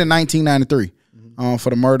convicted in 1993 for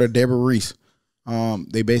the murder of Deborah Reese.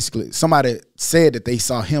 Somebody said that they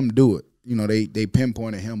saw him do it. You know, they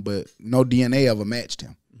pinpointed him, but no DNA ever matched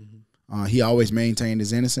him. He always maintained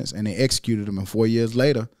his innocence, and they executed him. And 4 years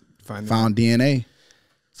later, found DNA.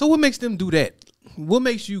 So what makes them do that? What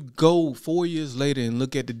makes you go 4 years later and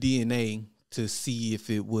look at the DNA to see if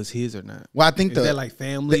it was his or not? Well, I think that like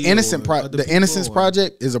family. The Innocence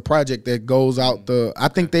Project is a project that goes out I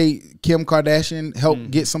think Kim Kardashian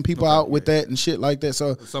helped get some people out with that and shit like that.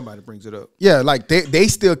 So somebody brings it up. Yeah, like they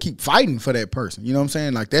still keep fighting for that person. You know what I'm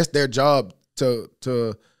saying? Like that's their job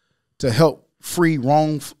to help free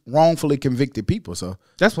wrongfully convicted people. So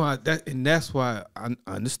that's why I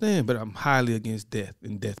understand, but I'm highly against death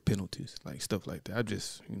and death penalties, like stuff like that.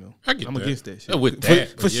 I'm against that shit. With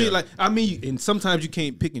that, for shit like and sometimes you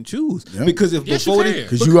can't pick and choose because because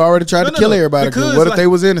you already tried to kill everybody. What if they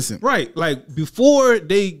was innocent? Right, like before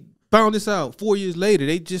they found this out 4 years later,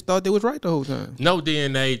 they just thought they was right the whole time. No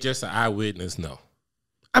DNA, just an eyewitness. No.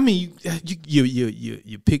 I mean,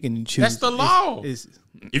 you're picking and choosing. That's the law. It's,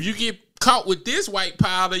 if you get caught with this white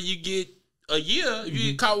powder, you get a year. If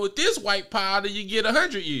you get caught with this white powder, you get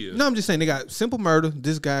 100 years. no, I'm just saying they got simple murder.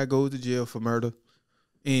 This guy goes to jail for murder,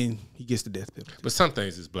 and he gets the death penalty. But some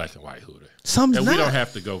things is black and white, Hooter. Some And not. we don't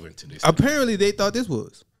have to go into this. Apparently, they thought this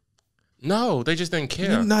was. No, they just didn't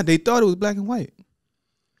care. Nah, they thought it was black and white.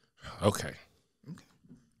 Okay.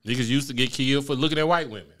 Niggas used to get killed for looking at white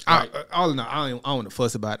women. I Right? don't want to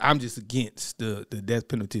fuss about it. I'm just against the death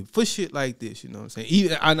penalty for shit like this. You know what I'm saying?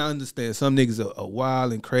 Even I understand some niggas are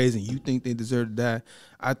wild and crazy, and you think they deserve to die.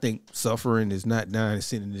 I think suffering is not dying and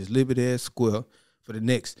sitting in this liberty ass square for the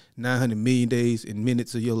next 900 million days and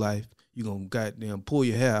minutes of your life. You gonna goddamn pull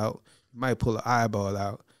your hair out, you might pull an eyeball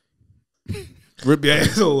out. Rip your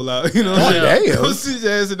asshole out, you know what I'm saying? Damn. Go sit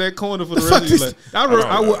your ass in that corner for the rest of your life.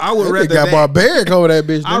 I would They rather got that. barbaric over that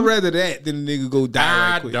bitch. I'd didn't rather that than a nigga go die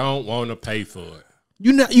I right quick. don't want to pay for it.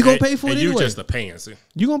 You gonna pay for it and anyway? you just a pansy.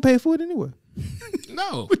 You gonna pay for it anyway?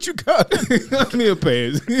 No. What you got? I'm me a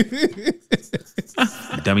pass.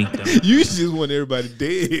 Dummy. You just want everybody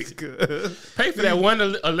dead. Pay for that one.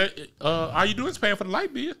 All you doing is paying for the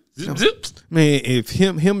light bill. Zip, zip. Man, if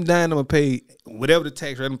him dying, I'm gonna pay whatever the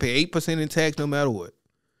tax rate. I'm gonna pay 8% in tax no matter what.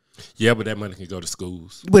 Yeah, but that money can go to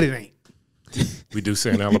schools. But it ain't. We do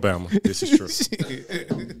say in Alabama. This is true.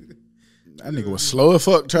 That nigga was slow as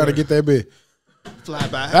fuck trying to get that bitch. Fly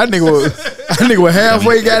by. That nigga was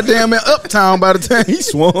halfway goddamn in Uptown by the time he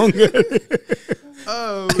swung.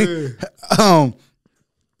 Oh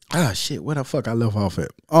man. Shit, where the fuck I left off at?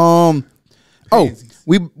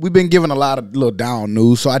 We've been giving a lot of little down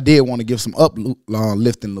news, so I did want to give some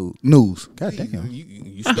uplifting news. God damn.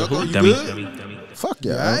 You stuck on you Dummy. good? Fuck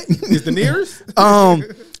yeah. All right. Is the nearest?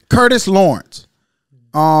 Curtis Lawrence,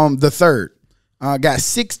 the third, got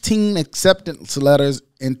 16 acceptance letters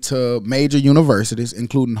into major universities,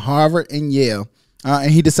 including Harvard and Yale,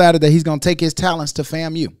 and he decided that he's gonna take his talents to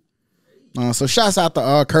FAMU. So shouts out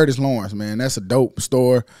to Curtis Lawrence, man. That's a dope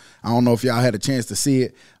story. I don't know if y'all had a chance to see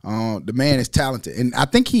it. The man is talented, and I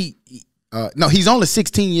think he's only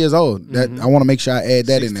 16 years old. That I want to make sure I add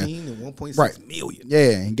that in there. 16 and 1.6 Right. million.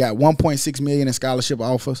 Yeah, he got 1.6 million in scholarship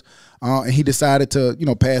offers, and he decided to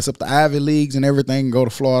pass up the Ivy Leagues and everything and go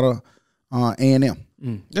to Florida A&M.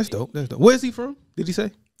 That's dope. That's dope. Where's he from? Did he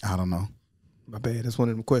say? I don't know. My bad. That's one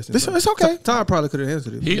of them questions. It's okay. Todd probably could have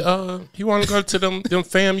answered it. He want to go to them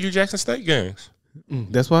FAMU Jackson State games.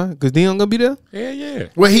 That's why? Because Dion gonna be there? Yeah.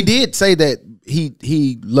 Well, he did say that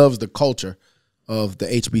he loves the culture of the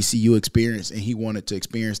HBCU experience, and he wanted to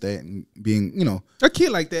experience that and being, A kid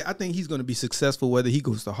like that, I think he's going to be successful whether he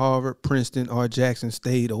goes to Harvard, Princeton, or Jackson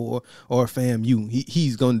State or FAMU.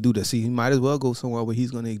 He's going to do that. See, he might as well go somewhere where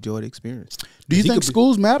he's going to enjoy the experience. Do you think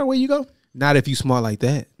schools matter where you go? Not if you smart like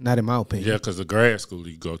that. Not in my opinion. Yeah, because the grad school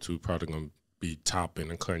you go to probably going to be top in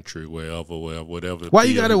the country, whatever. Why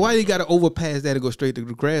you gotta overpass that and go straight to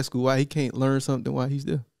the grad school? Why he can't learn something while he's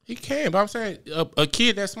there? He can, but I'm saying a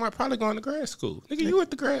kid that's smart probably going to grad school. Nigga, you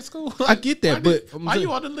went to grad school. I get that, why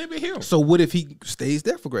you ought to limit him? So what if he stays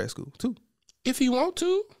there for grad school too? If he want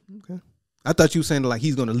to. Okay. I thought you were saying like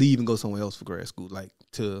he's gonna leave and go somewhere else for grad school, like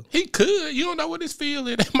to. He could. You don't know what his field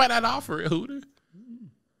is. They might not offer it, Hooter.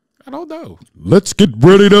 I don't know. Let's get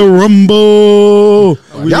ready to rumble.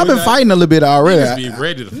 Y'all been fighting a little bit already. Niggas be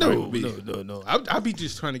ready to fight with me. No. I'll be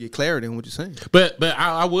just trying to get clarity on what you're saying. But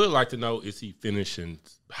I would like to know, is he finishing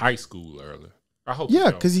high school early? I hope. Yeah,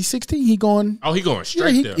 so. because he's 16. He going. Oh, he going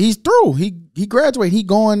straight there. He's through. He graduated. He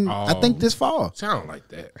going. I think this fall. Sound like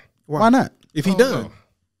that. Why not? If he done,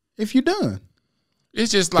 If you done. It's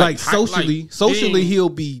just like socially, he'll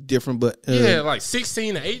be different, but yeah, like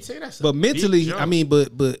 16 to 18. That's but mentally, I mean,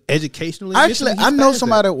 but educationally, Actually, mentally, I know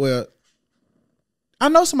somebody. Well, I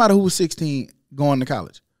know somebody who was 16 going to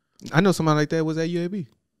college. I know somebody like that was at UAB.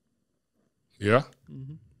 Yeah,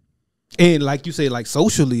 and like you say, like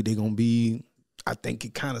socially, they're gonna be. I think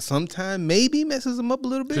it kind of sometimes maybe messes them up a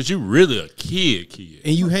little bit because you really a kid,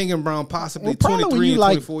 and you hanging around possibly probably 23 and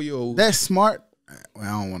like 24-year-olds. That's smart. Well,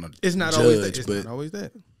 I don't want to. It's not judge, always that. It's but not always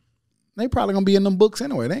that. They probably gonna be in them books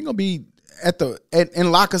anyway. They ain't gonna be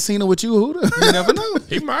in La Casino with you, Hooter. You never know.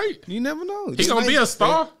 he might. You never know. He gonna be a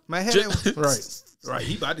star. Might have that. Right.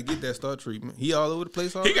 He about to get that star treatment. He all over the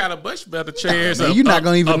place already. He got a much better chance. Man, you're not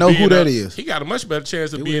gonna even know who that is. He got a much better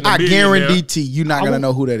chance of being. I guarantee you're not gonna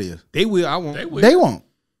know who that is. They will. I won't. They won't.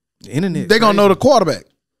 The internet. They gonna know the quarterback.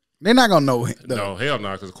 They're not gonna know him. No, hell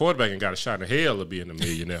no, because the quarterback ain't got a shot in hell of being a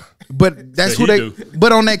millionaire. But that's who they.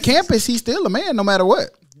 But on that campus, he's still a man, no matter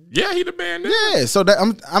what. Yeah, he the man. Now. Yeah, so that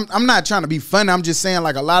I'm not trying to be funny. I'm just saying,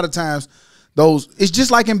 like a lot of times, it's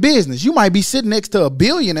just like in business. You might be sitting next to a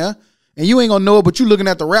billionaire, And you ain't gonna know it, but you looking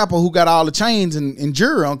at the rapper who got all the chains and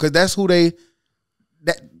jewelry on, because that's who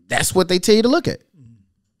that's what they tell you to look at.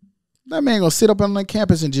 That man gonna sit up on the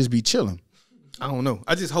campus and just be chilling. I don't know.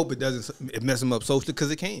 I just hope it doesn't mess him up socially,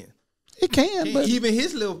 because it can. It can, but even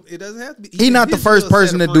his little, it doesn't have to be. He not the first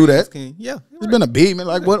person to do that. Yeah, it's been a big man.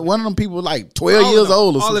 Like one of them people, like 12 years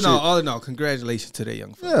old or something. All in all, congratulations to that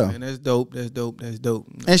young fella. Yeah, man. That's dope. That's dope.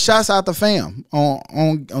 And shouts out the fam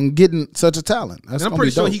on getting such a talent. And I'm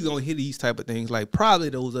pretty sure he's gonna hit these type of things. Like probably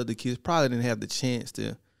those other kids probably didn't have the chance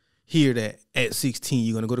to hear that at 16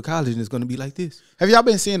 you're gonna go to college and it's gonna be like this. Have y'all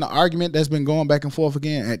been seeing the argument that's been going back and forth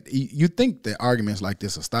again? You think that arguments like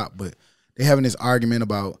this will stop, but they're having this argument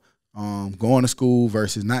about going to school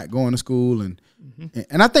versus not going to school, and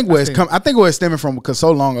I think where it's stemming from, because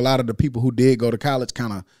so long a lot of the people who did go to college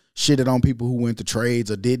kind of shitted on people who went to trades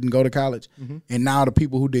or didn't go to college, and now the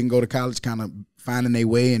people who didn't go to college kind of finding their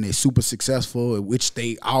way and they're super successful, which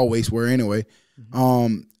they always were anyway.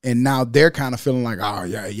 And now they're kind of feeling like, oh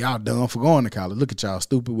yeah, y'all done for going to college. Look at y'all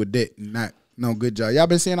stupid with debt, not no good job. Y'all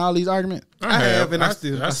been seeing all these arguments? I have, and I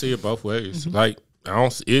see it both ways. Like I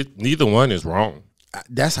don't see it. Neither one is wrong.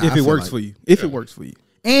 That's how if it works for you. If it works for you,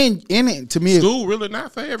 and to me, school really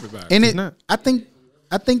not for everybody. And I think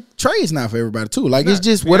trade's not for everybody too. Like it's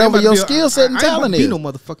just whatever your skill set and talent is. I ain't no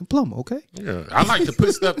motherfucking plumber, okay? Yeah, I like to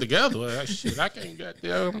put stuff together. Shit, I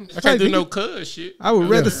can't do no cuz shit. I would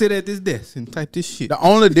rather sit at this desk and type this shit. The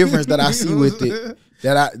only difference that I see with it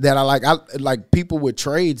that I like people with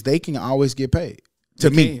trades, they can always get paid. To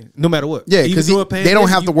me, no matter what. Yeah, because they don't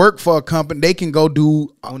have to work for a company. They can go do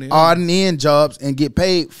odd and end jobs and get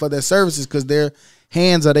paid for their services because their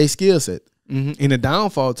hands are their skill set. And the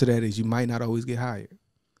downfall to that is you might not always get hired.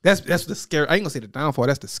 That's the scary. I ain't gonna say the downfall.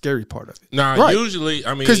 That's the scary part of it. Nah, right. Usually,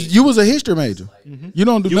 I mean, because you was a history major, you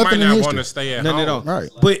don't do nothing in history. You might not want to stay at home. At all. Right.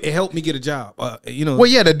 But it helped me get a job. Well,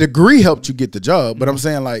 yeah, the degree helped you get the job, but I'm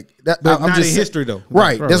saying like that. But I'm not just in history though.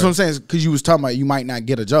 Right. That's what I'm saying. Because you was talking about you might not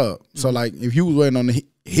get a job. So like if you was waiting on the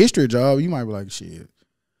history job, you might be like, shit,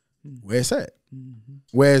 where's that?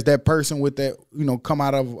 Whereas that person with that, come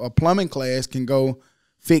out of a plumbing class can go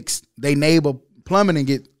fix their neighbor plumbing and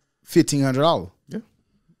get $1,500. Yeah.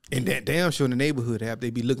 And that damn sure in the neighborhood app, they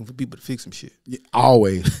be looking for people to fix some shit. Yeah,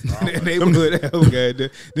 always. The neighborhood app, okay,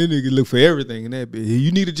 that nigga look for everything in that bitch.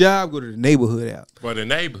 You need a job, go to the neighborhood app. But the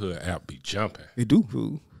neighborhood app be jumping. They do,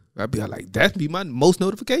 fool. I be like, that be my most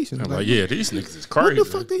notifications. I'm like, yeah, these niggas is crazy.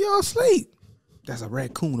 What the fuck do y'all sleep? That's a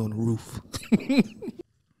raccoon on the roof.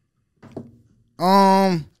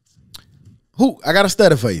 I got a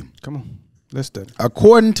study for you. Come on, let's study.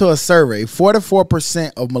 According to a survey,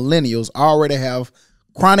 44% of millennials already have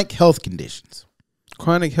chronic health conditions.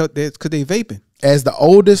 Chronic health, that's because they vaping. As the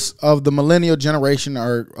oldest of the millennial generation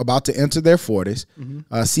are about to enter their 40s,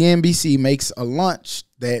 CNBC makes a lunch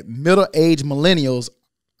that middle-aged millennials,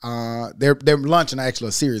 they're launching actually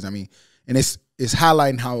a series, and it's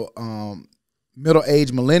highlighting how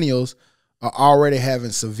middle-aged millennials are already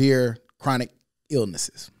having severe chronic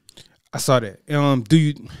illnesses. I saw that.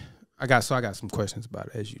 I got some questions about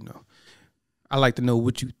it, as you know. I like to know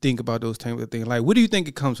what you think about those type of things. Like, what do you think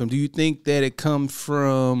it comes from? Do you think that it comes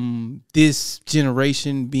from this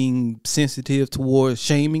generation being sensitive towards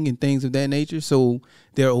shaming and things of that nature? So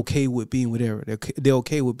they're okay with being whatever. They're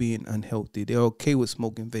okay with being unhealthy. They're okay with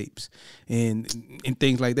smoking vapes and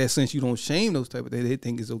things like that. Since you don't shame those type of things, they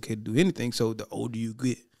think it's okay to do anything. So the older you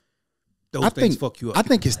get, those things fuck you up. I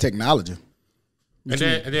think it's technology. And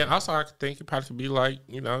then also I think it probably be like,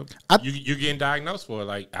 you're getting diagnosed for it.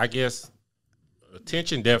 Like, I guess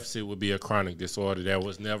attention deficit would be a chronic disorder that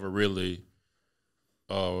was never really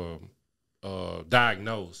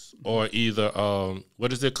diagnosed, or either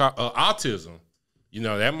what is it called, autism.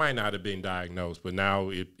 That might not have been diagnosed, but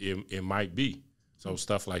now it might be. So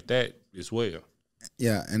stuff like that as well.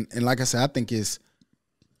 Yeah, and like I said,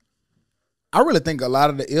 I really think a lot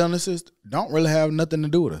of the illnesses don't really have nothing to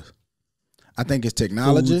do with us. I think it's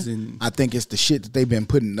technology. I think it's the shit that they've been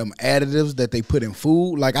putting, them additives that they put in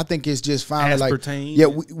food. Like, I think it's just finally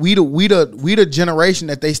aspartame. We the generation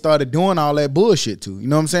that they started doing all that bullshit to. You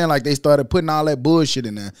know what I'm saying? Like, they started putting all that bullshit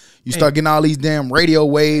in there. You start getting all these damn radio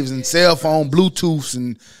waves and cell phone Bluetooths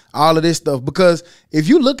and all of this stuff. Because if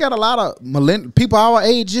you look at a lot of people our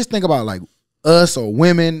age, just think about like us or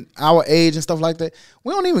women our age and stuff like that.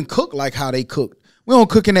 We don't even cook like how they cooked. We don't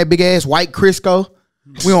cook in that big ass white Crisco.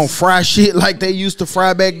 We don't fry shit like they used to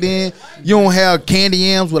fry back then. You don't have candy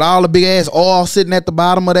yams with all the big ass oil sitting at the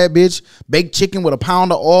bottom of that bitch. Baked chicken with a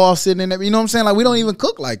pound of oil sitting in there. You know what I'm saying? Like, we don't even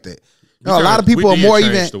cook like that. A lot of people are more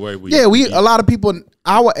even. A lot of people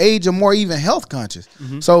our age are more even health conscious.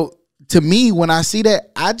 So to me, when I see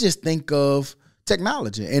that, I just think of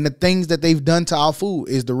technology and the things that they've done to our food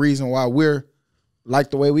is the reason why we're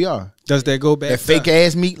like the way we are. Does that go back that fake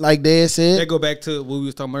ass meat, like Dad said? That go back to what we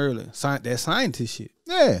was talking about earlier. That scientist shit.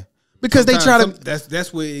 Yeah, because they try to.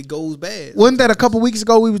 That's where it goes bad. Wasn't that a couple weeks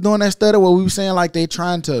ago we was doing that study where we were saying like they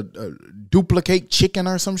trying to duplicate chicken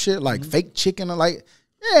or some shit, like fake chicken or like,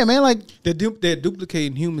 yeah, man, like they're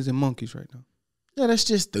duplicating humans and monkeys right now. Yeah, that's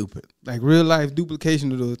just stupid. Like real life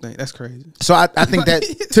duplication of those things. That's crazy. So I think that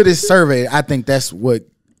to this survey, I think that's what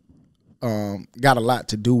got a lot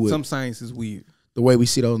to do with some science is weird. The way we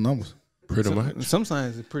see those numbers. Pretty much. Some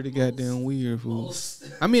science is pretty goddamn weird.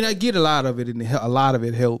 I mean, I get a lot of it, and a lot of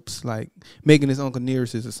it helps. Like making this Uncle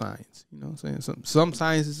Nearest is a science. You know what I'm saying? Some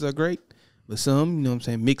sciences are great, but some, you know what I'm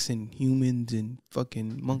saying, mixing humans and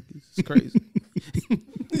fucking monkeys is crazy.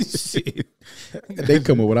 Shit. They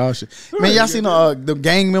come up with all shit. Man, y'all seen the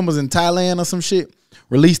gang members in Thailand or some shit?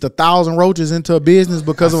 Released 1,000 roaches into a business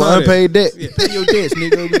because of unpaid debt. Yeah, pay your debts,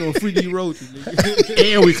 nigga. We gonna free these roaches,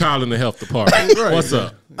 nigga. And we calling the health department. Right. What's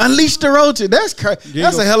up? Unleash the roaches. That's crazy.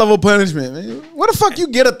 That's a hell of a punishment, man. Where the fuck you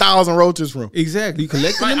get 1,000 roaches from? Exactly. You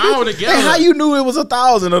collect them. Hey, how you knew it was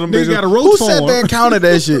 1,000 of them? Nigga got a roach Who farm. sat there and counted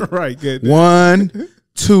that shit? Right. Good. 1,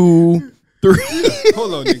 2, 3.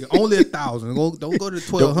 Hold on, nigga. Only 1,000. Don't go to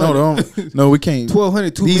 1,200. No, we can't.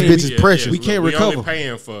 1,200. These bitches precious. We can't recover. Only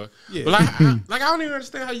paying for. Yeah. But I don't even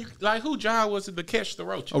understand how you who job was it to catch the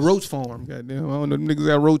roaches? A roach farm, goddamn. I don't know. Niggas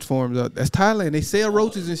got roach farms out. That's Thailand. They sell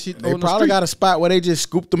roaches and shit. They on probably got a spot where they just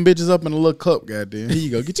scoop them bitches up in a little cup. Goddamn. Here you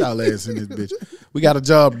go. Get y'all ass in this bitch. We got a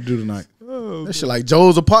job to do tonight. That shit like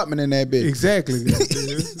Joe's apartment in that bitch. Exactly.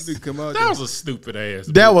 Come out that was a stupid ass.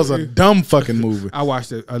 That was a dumb fucking movie. I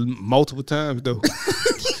watched it multiple times though.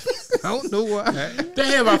 I don't know why.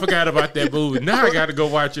 Damn, I forgot about that movie. Now I got to go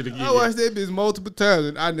watch it again. I watched that bitch multiple times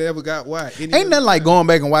and I never got why. Ain't nothing like going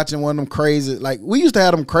back and watching one of them crazy. Like we used to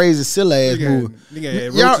have them crazy silly ass movies.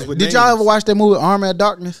 Did y'all ever watch that movie Army of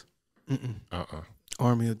Darkness?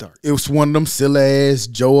 Army of Darkness. It was one of them silly ass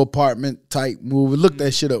Joe apartment type movie. Look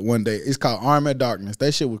that shit up one day. It's called Army of Darkness.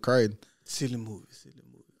 That shit was crazy. Silly movie.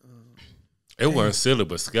 It wasn't silly,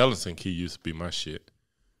 but Skeleton Key used to be my shit.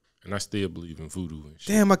 And I still believe in voodoo and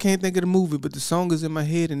shit. Damn, I can't think of the movie, but the song is in my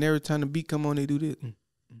head, and every time the beat come on, they do this.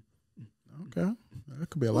 Okay. That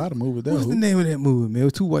could be a lot of movies there. What's the name of that movie, man? It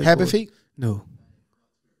was two white Happy boys. Feet? No.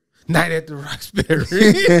 Night at the Roxbury.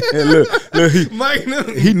 look, Mike,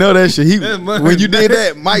 he know that shit. When you did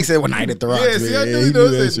that, Mike said, "Well, Night at the Roxbury." Yeah, see, I knew he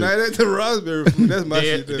knows that. Night at the Roxbury. That's my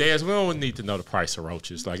shit. Daz, we don't need to know the price of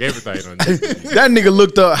roaches. Like everything on that nigga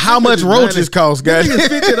looked up how much roaches cost, guys.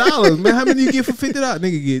 $50, man. How many you get for $50?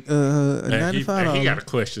 Nigga get $95. He got a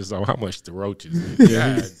question on how much the roaches is.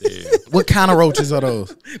 God damn. What kind of roaches are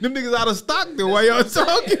those? Them niggas out of stock though. Why y'all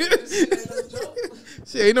talking?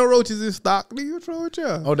 Shit, ain't no roaches in stock. Nigga, what's wrong with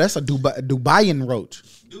y'all? Oh, that's a Dubaian roach.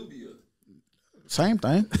 Same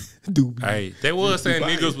thing. Hey, they was saying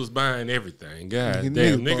niggas was buying everything. God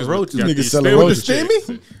damn, niggas roaches. Niggas selling roaches.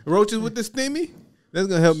 Stimmy? Roaches with the stimmy? That's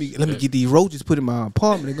gonna help me. Let me get these roaches put in my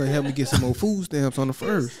apartment. They're gonna help me get some more food stamps on the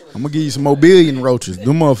first. I'm gonna give you some Mobilian roaches.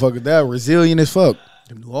 Them motherfuckers, they're resilient as fuck.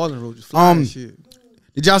 Them New Orleans roaches fly and shit.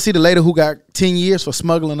 Did y'all see the lady who got 10 years for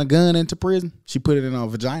smuggling a gun into prison? She put it in her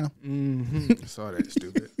vagina. I saw that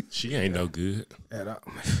stupid. She ain't no good. At all.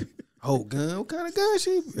 Oh, gun? What kind of gun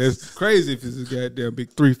she? It's crazy if it's a goddamn big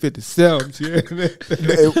 357.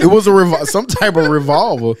 It was some type of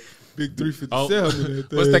revolver. Big 357.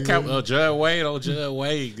 What's that count? Judd Wade? Oh, Judd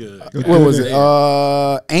Wade good. What was it?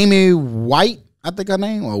 Amy White, I think her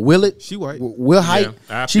name, or Willett. She white. Will Height.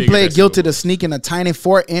 Yeah, she pled guilty to sneaking a tiny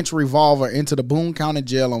 4-inch revolver into the Boone County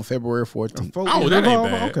Jail on February 14th. Oh, that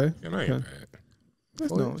ain't bad. Okay. That ain't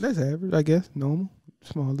bad. That's average, I guess. Normal.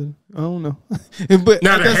 Smaller. I don't know. But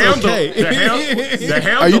now that's handle, okay. the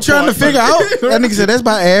handle Are you trying to figure out? That nigga said that's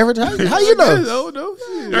by average. How you know? Oh, no.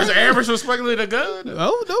 That's average for smuggling a gun?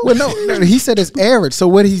 Oh, no. Well, no, he said it's average. So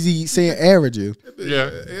what is he saying average is? Yeah.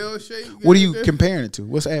 L-shaped. What are you comparing it to?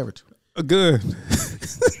 What's average? A gun.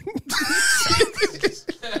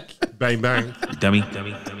 Bang, bang. Dummy.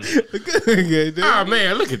 A gun. Oh,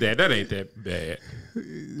 man, look at that. That ain't that bad.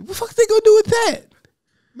 What the fuck they gonna do with that?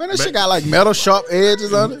 Man, that shit got like metal sharp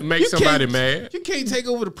edges on it. Make somebody mad. You can't take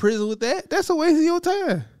over the prison with that. That's a waste of your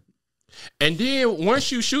time. And then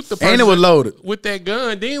once you shoot the person and it was loaded with that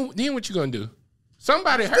gun, then what you gonna do?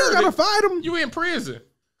 Somebody heard You gotta it. fight them. You in prison.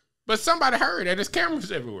 But somebody heard it. There's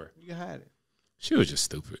cameras everywhere. You can hide it. She was just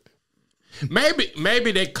stupid.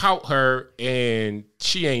 Maybe they caught her and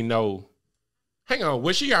she ain't know Hang on,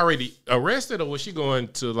 was she already arrested or was she going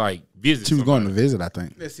to like visit? She was going to visit, I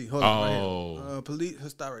think. Let's see. Hold on. Police.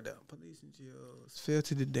 Let's start right down. Police and jails failed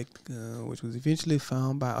to detect the gun, which was eventually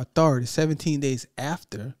found by authorities 17 days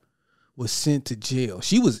after was sent to jail.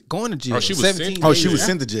 She was going to jail. Oh, she was 17 sent. Oh, she was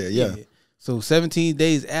sent to jail. Yeah. So 17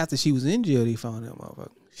 days after she was in jail, they found that motherfucker.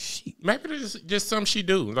 Shit. Maybe it's just something she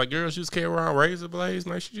do. Like girls just carry around razor blades.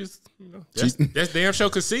 Like she just, that's damn sure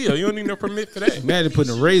concealed. You don't need no permit for that. Imagine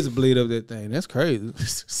putting a razor blade up that thing. That's crazy.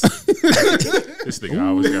 This nigga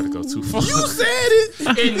always got to go too far. You said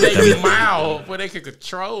it. In their mouth where they can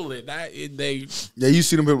control it. Not in they. Yeah, you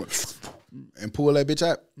see them people and pull that bitch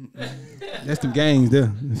out. That's them gangs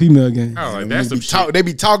there. Female gangs. Oh, like, that's some shit. They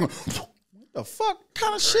be talking. What the fuck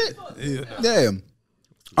kind of shit? Yeah.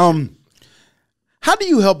 How do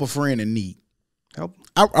you help a friend in need? Help.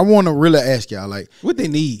 I want to really ask y'all, like, What they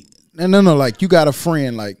need? no, like, you got a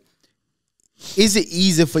friend, like, is it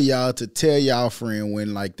easy for y'all to tell y'all friend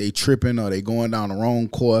when, like, they tripping or they going down the wrong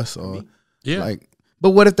course or, like,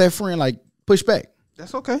 but what if that friend, like, push back?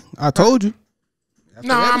 That's okay. I told you.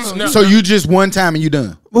 So you just one time and you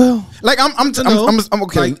done? Well, Like, I'm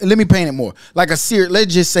okay. Like- let me paint it more. Like let's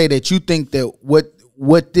just say that you think that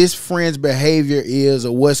what this friend's behavior is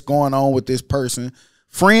or what's going on with this person,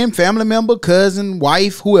 friend, family member, cousin,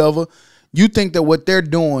 wife, whoever, you think that what they're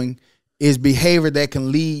doing is behavior that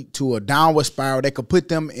can lead to a downward spiral that could put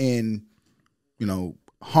them in,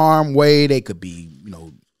 harm way. They could be,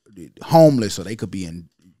 homeless, or they could be in,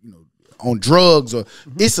 on drugs, or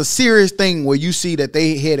it's a serious thing where you see that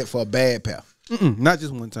they headed for a bad path. not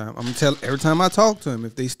just one time. I'm gonna tell every time I talk to them,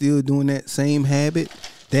 if they still doing that same habit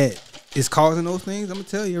that is causing those things, I'm gonna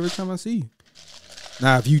tell you every time I see you.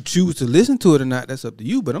 Now, if you choose to listen to it or not, that's up to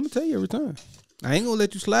you. But I'm gonna tell you every time. I ain't gonna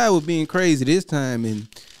let you slide with being crazy this time,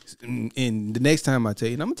 and the next time I tell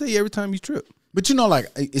you, and I'm gonna tell you every time you trip. But like,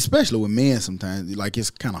 especially with men, sometimes like it's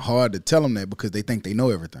kind of hard to tell them that because they think they know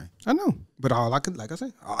everything. I know, but all I could, like I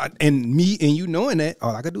say, and me and you knowing that,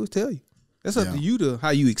 all I could do is tell you. That's up to you to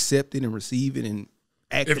how you accept it and receive it and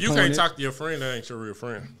act. If you upon can't it. talk to your friend, that ain't your real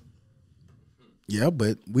friend. Yeah,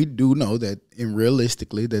 but we do know that, in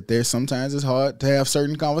realistically, that there's sometimes it's hard to have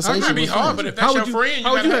certain It conversations. might be with hard, friends. but if that's your friend,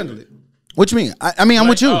 how would gotta you handle it? What you mean? I mean, I'm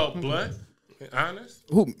with you. Oh, blunt, honest.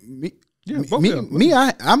 Who? Me? Yeah, me, both me, of them. me,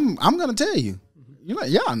 I'm gonna tell you. You're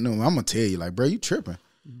like, yeah, I know. I'm gonna tell you, like, bro, you tripping.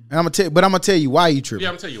 And I'm gonna tell you why you tripping. Yeah,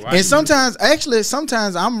 I'm gonna tell you why. And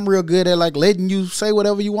sometimes I'm real good at like letting you say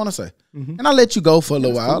whatever you want to say, and I let you go for a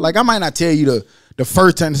little while. Cool. Like I might not tell you the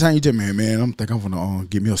first time you tell me, man, I'm gonna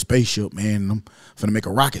get me a spaceship, man. And I'm gonna make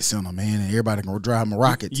a rocket center, man, and everybody can drive my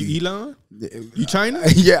rocket. You Elon? You China?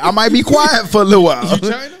 Yeah, I might be quiet for a little while. You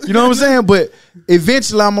China? You know what I'm saying? But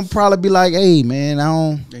eventually, I'm gonna probably be like, hey, man, I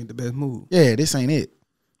don't. Ain't the best move. Yeah, this ain't it.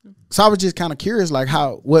 So I was just kind of curious, like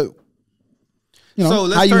so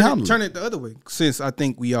let's how you turn it the other way. Since I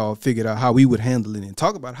think we all figured out how we would handle it and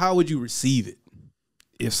talk about how would you receive it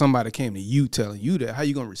if somebody came to you telling you that, how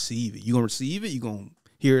you gonna receive it? You gonna receive it? You gonna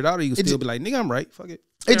hear it out, or you gonna still be like, nigga, I'm right. Fuck it.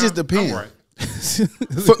 It just depends. I'm right.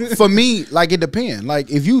 for me, like it depends.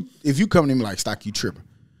 Like if you come to me like, Stock, you tripping,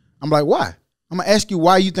 I'm like, why? I'm gonna ask you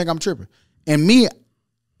why you think I'm tripping. And me,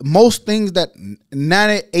 most things that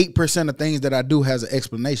 98% of things that I do has an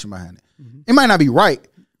explanation behind it. It might not be right,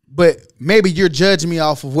 but maybe you're judging me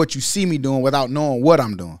off of what you see me doing without knowing what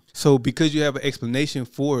I'm doing. So because you have an explanation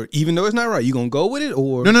for it, even though it's not right, you gonna go with it,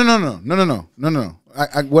 or No.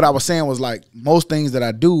 What I was saying was like most things that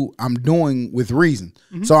I do, I'm doing with reason.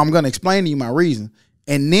 So I'm gonna explain to you my reason,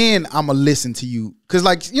 and then I'm gonna listen to you. Cause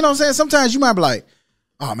like, you know what I'm saying? Sometimes you might be like,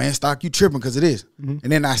 oh man, Stock, you tripping because of this. And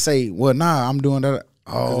then I say, well, nah, I'm doing that.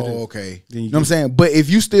 Oh, okay. You know what I'm saying? But if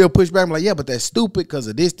you still push back, I'm like, yeah, but that's stupid because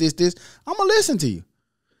of this. I'm gonna listen to you.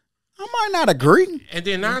 I might not agree. And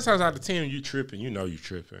then 9 times out of 10, you tripping. You know you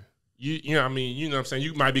tripping. You know what I mean? You know what I'm saying?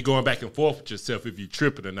 You might be going back and forth with yourself if you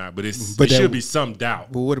tripping or not, but it should be some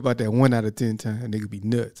doubt. But what about that 1 out of 10 time? Nigga be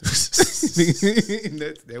nuts.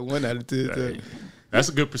 Nuts. That 1 out of 10 time. That's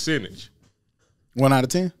a good percentage. 1 out of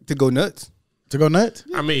 10 to go nuts. To go nuts?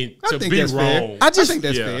 I mean, I to think be that's wrong. fair. I think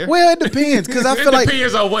that's fair. Well, it depends because I feel like it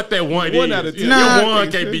depends on what that one is. Out of 10. Your one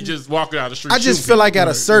can't be just walking out the street. I just feel like at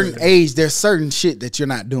a certain age, there's certain shit that you're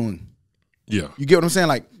not doing. Yeah, you get what I'm saying?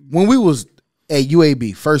 Like when we was at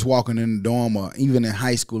UAB, first walking in the dorm or even in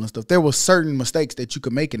high school and stuff, there were certain mistakes that you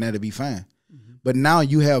could make and that'd be fine. But now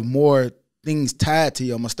you have more things tied to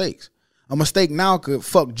your mistakes. A mistake now could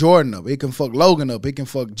fuck Jordan up. It can fuck Logan up. It can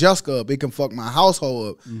fuck Jessica up. It can fuck my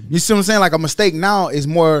household up. You see what I'm saying? Like a mistake now is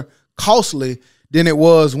more costly than it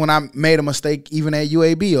was when I made a mistake even at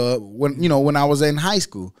UAB or when I was in high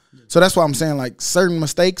school. So that's why I'm saying like certain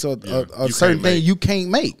mistakes or certain things you can't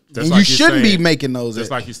make. That's and like you shouldn't be making those.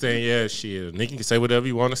 Just like you saying, yeah, shit, nigga can say whatever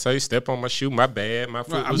you want to say. Step on my shoe, my bad, my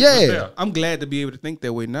foot was there. I'm glad to be able to think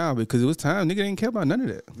that way now because it was time nigga didn't care about none of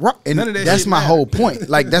that. Right. And none of that that's shit my mattered. whole point.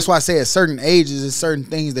 Like that's why I say at certain ages, it's certain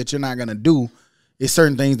things that you're not gonna do. It's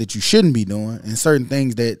certain things that you shouldn't be doing, and certain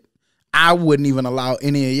things that I wouldn't even allow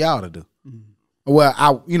any of y'all to do. Well,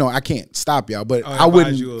 I can't stop y'all, but I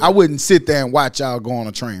wouldn't sit there and watch y'all go on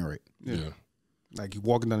a train wreck. Yeah. Like you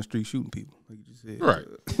walking down the street shooting people, like you just said. Right.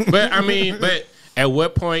 But I mean, but at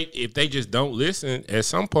what point, if they just don't listen, at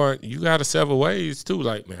some point you gotta sever ways too.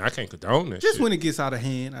 Like, man, I can't condone this. Just shit. when it gets out of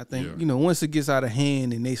hand, I think once it gets out of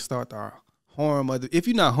hand and they start to harm other. If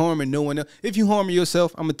you're not harming no one else, if you harming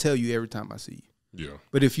yourself, I'm gonna tell you every time I see you. Yeah.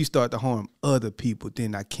 But if you start to harm other people,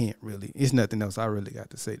 then I can't really. It's nothing else I really got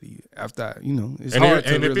to say to you after it's hard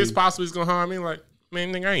to and really. if it's possible, it's gonna harm me. Like,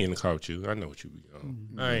 man, nigga, I ain't in the car with you. I know what you be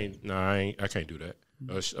on. I can't do that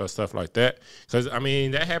or stuff like that. Because I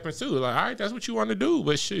mean, that happens too. Like, all right, that's what you want to do,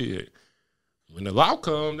 but shit. When the law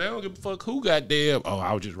comes, they don't give a fuck who got there. Oh,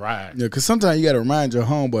 I'll just ride. Yeah, because sometimes you got to remind your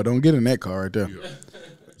homeboy, don't get in that car right there. Yeah.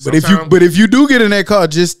 But if you do get in that car,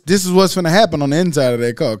 just this is what's gonna happen on the inside of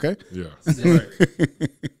that car, okay? Yeah.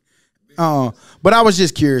 But I was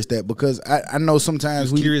just curious that because I know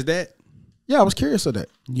sometimes curious that. Yeah, I was curious of that.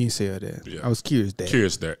 You didn't say that. Yeah. I was curious that.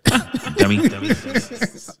 Curious that. Dummy.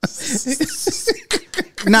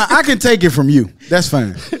 Now I can take it from you. That's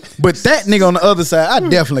fine. But that nigga on the other side, I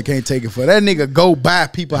definitely can't take it for that nigga. Go buy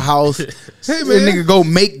people house. Hey man, that nigga go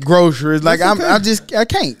make groceries. Like I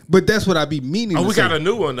can't. But that's what I be meaning. Oh, we got a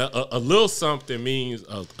new one. A little something means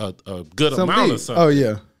a good Something amount big. of something. Oh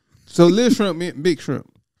yeah. So little shrimp meant big shrimp.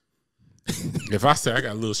 If I say I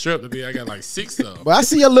got a little shrimp, to be I got like 6 of them. But I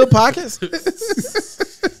see your little pockets.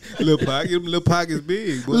 Little pockets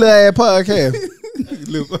big. Boy. Little ass podcast.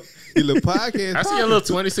 Your little podcast. I see a little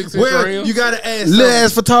 26-inch well, rims. you gotta add Little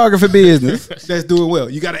ass photography business. that's doing well.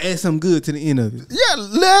 You gotta add something good to the end of it. Yeah,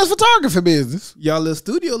 little ass photography business. Y'all little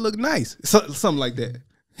studio look nice. Something like that.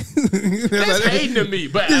 That's hating to me,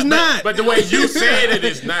 but it's not. But the way you said it,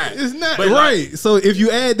 it's not. It's not but right. Like, so if you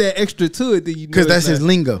add that extra to it, then you know because that's his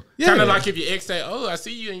lingo. Yeah. Kind of like if your ex say, "Oh, I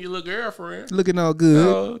see you and your little girlfriend looking all good."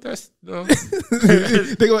 Oh, that's no.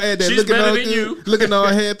 They gonna add that She's looking better all than good, you. looking all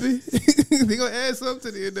happy. They gonna add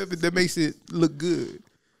something to the end of it that makes it look good.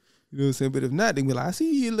 You know what I'm saying? But if not, they be like, "I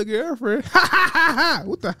see you, little girlfriend." Ha ha ha ha!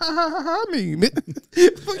 What the ha ha ha ha mean? Man?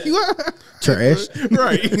 Fuck you up. Trash.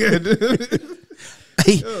 Right.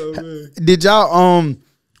 Hey, did y'all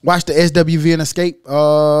watch the SWV and Xscape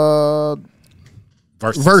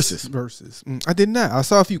Verzus? I did not. I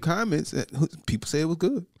saw a few comments that people say it was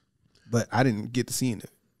good, but I didn't get to seeing it.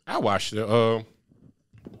 I watched it.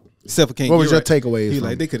 Except for King. What was your takeaway? He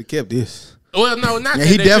like they could have kept this. Well, no, not Yeah, that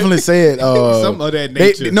he they definitely said some of that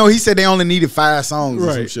nature. No, he said they only needed 5 songs or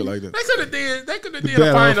some Right. shit like that. They could have did. They could have did Battle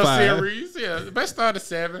a final of 5. series. Yeah, the best started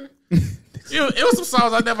 7. It was some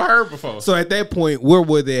songs I never heard before. So at that point, where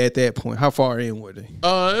were they at that point? How far in were they?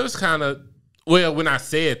 It was kind of when I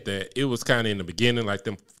said that, it was kind of in the beginning, like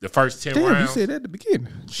the first 10 Damn, rounds. you said that at the beginning.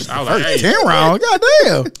 I was like, hey, 10 rounds,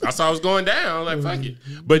 goddamn. I saw it was going down. Like, fuck it.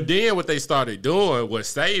 But then what they started doing was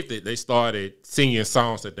saved it. They started singing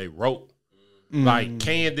songs that they wrote. Like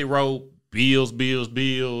Candy wrote Bills,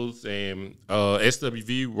 and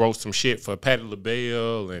SWV wrote some shit for Patti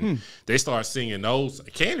LaBelle, and they started singing those.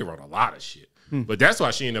 Candy wrote a lot of shit. But that's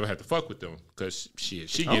why she ain't never had to fuck with them, because she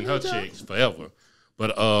getting her chicks forever.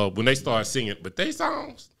 But when they started singing, but they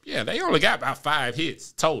songs, yeah, they only got about 5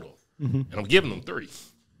 hits total, and I'm giving them 3.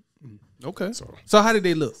 Okay. So how did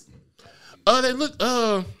they look? They look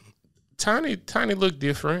Tiny looked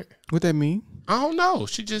different. What that mean? I don't know.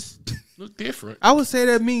 She just looked different. I would say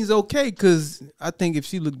that means okay, because I think if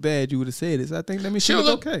she looked bad, you would have said it. So I think that means she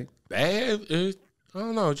looked okay. Bad? I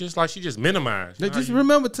don't know. Just like she just minimized. Just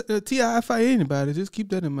remember, T.I. fight anybody. Just keep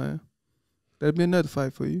that in mind. That'd be another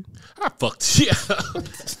fight for you. I fucked T.I.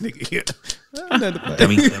 This nigga here. Another fight.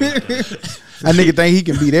 Dummy. That nigga think he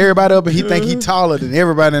can beat everybody up, and he think he taller than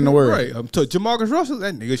everybody in the world. Right. I'm Jamarcus Russell.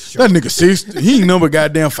 That nigga short. That nigga 6. He ain't number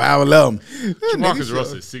goddamn 5'11". Marcus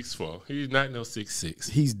Russell is 6'4". He's not no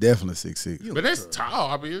 6'6". He's definitely 6'6". But that's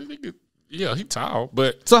tall. I mean, yeah, he tall.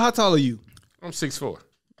 But So how tall are you? I'm 6'4".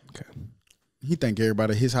 Okay. He think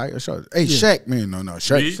everybody his height or short. Hey, Shaq, man, no.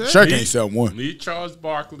 Shaq ain't 7'1". Me, Charles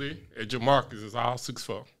Barkley, and Jamarcus is all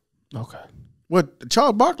 6'4". Okay. What,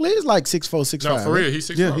 Charles Barkley is like 6'4", 6'5". No, for real, he's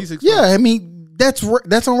 6'4". Yeah, he's 6'4". Yeah, I mean, that's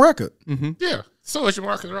on record. Yeah. So is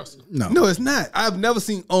Jamarcus Russell. No, it's not. I've never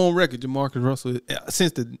seen on record Jamarcus Russell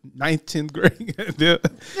since the 9th, 10th grade. Yeah,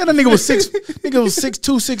 that nigga was 6'2",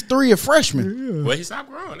 6'3", a freshman. Well, he stopped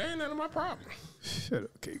growing. There ain't nothing problem. Shut up,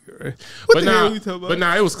 okay, girl. But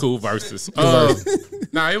nah, it was cool versus.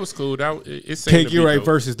 Nah, it was cool. It seemed Can't to get be right dope.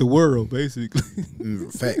 versus the world, basically.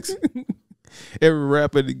 Facts. Every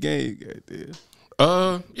rapper in the game got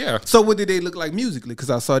there. Yeah. So what did they look like musically? Because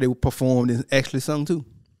I saw they performed and actually sung too.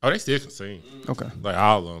 Oh, they still can sing. Okay. Like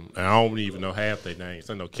all of them. And I don't even know half their names.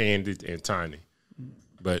 I know Candy and Tiny.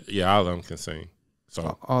 But yeah, all of them can sing.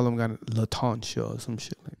 So All of them got a Latansha or some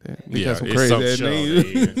shit like that. They yeah, got some it's crazy some ass show, names.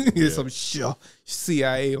 yeah. It's some show.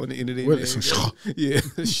 CIA on the end of their What name. is some show? Yeah,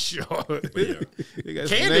 show. yeah. They got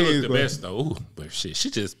some Candy names, looked the bro. best though. Ooh, but shit, she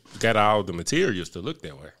just got all the materials to look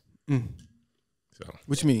that way. So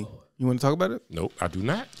What you mean? You want to talk about it? nope, I do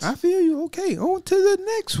not. I feel you. Okay, on to the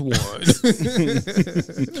next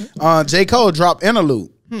one. J. Cole dropped Interlude.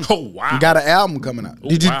 Oh wow. He got an album coming out. Oh,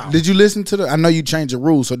 Did wow. you listen to the? I know you changed the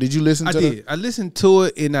rules, so did you listen I to did. I listened to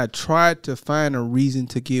it and I tried to find a reason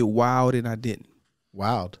to get wild and I didn't.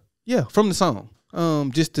 Wild. Yeah, from the song.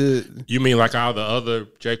 Just to You mean like all the other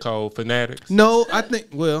J. Cole fanatics? no, I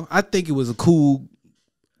think it was a cool,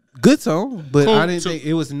 good song, but Cool, I didn't too. think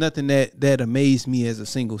it was nothing that amazed me as a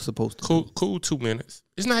single supposed to. Cool 2 minutes.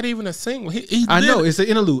 It's not even a single. He I know it's an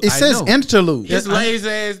interlude. It I says know. interlude. His lazy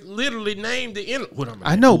ass literally named the interlude. What am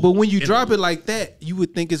I know, but when you interlude. drop it like that, you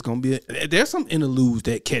would think it's gonna be. There's some interludes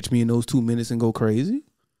that catch me in those 2 minutes and go crazy.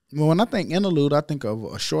 Well, when I think interlude, I think of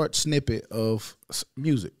a short snippet of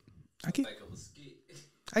music.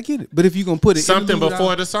 I get it, but if you're gonna put it something interlude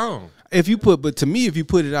before out, the song. but to me, if you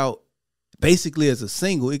put it out basically as a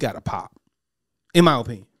single, it gotta pop. In my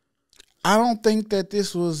opinion, I don't think that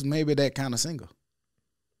this was maybe that kind of single.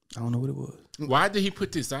 I don't know what it was. Why did he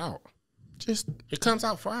put this out? Just It comes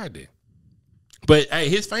out Friday. But hey,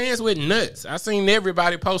 his fans went nuts. I seen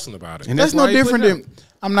everybody posting about it. And that's no why he put different it than. out.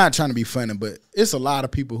 I'm not trying to be funny, but it's a lot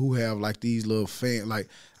of people who have like these little fan. Like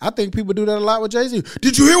I think people do that a lot with Jay-Z.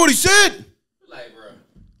 Did you hear what he said? Like, bro.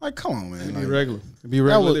 Like, come on, man. It'd Like, be regular. It'd be that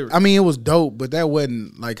regular. was, lyrics. I mean, it was dope, but that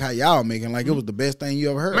wasn't like how y'all making. Like, it was the best thing you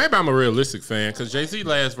ever heard. Maybe I'm a realistic fan because Jay-Z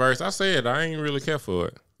last verse, I said I ain't really care for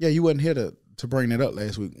it. Yeah, you wasn't here to bring that up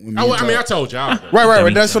last week. When me Oh, and I mean, I Todd- told y'all.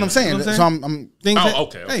 right. That's what I'm saying. You know what I'm So I'm Things Oh, hap-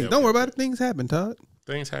 okay, Hey, okay, don't worry about it. Things happen, Todd.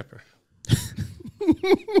 Things happen.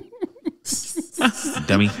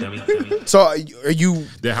 Dummy. so are you?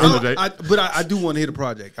 The holiday. But I do want to hear the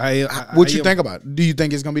project. What you think about it? Do you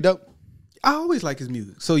think it's gonna be dope? I always like his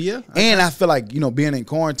music. So yeah. And I feel like being in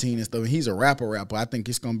quarantine and stuff. And he's a rapper. I think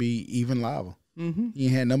it's gonna be even liver. He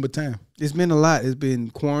ain't had number 10. It's been a lot. It's been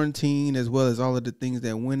quarantine as well as all of the things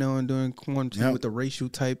that went on during quarantine Yep. with the racial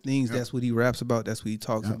type things. That's what he raps about. That's what he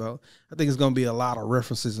talks about. I think it's going to be a lot of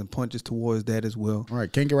references and punches towards that as well. All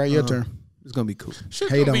right, Kinky, right, your turn. It's going to be cool. Shit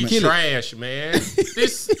Hate gonna on be it. trash, man.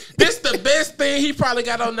 this the best thing he probably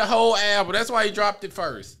got on the whole album. That's why he dropped it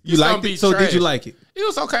first. You It's gonna liked be it? So trash. did you like it? It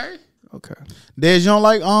was okay. Okay. Des, you don't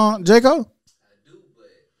like J. Cole?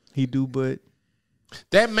 He do, but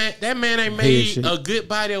That man ain't Head made shake. a good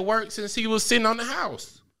body of work since he was sitting on the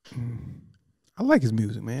house. I like his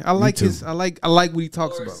music, man. I like his. I like what he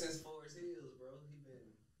talks about. Since Forest Hills, bro.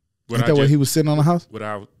 He been. Ain't that what he was sitting on the house?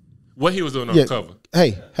 What he was doing on Yeah. the cover.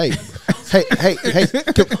 Hey.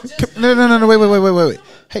 No, wait.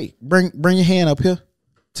 Hey, bring your hand up here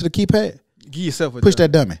to the keypad. Give yourself a Push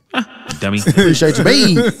that dummy. Dummy. Appreciate you,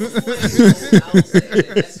 babe. I would say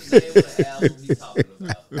that's the name of the album he's talking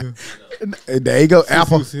about. There you go.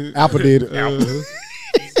 Apple did it.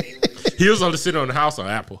 He was only sitting on the house on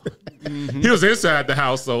Apple. He was inside the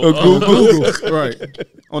house, so Google, right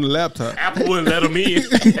on the laptop. Apple wouldn't let him in.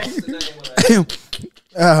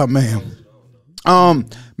 Oh man.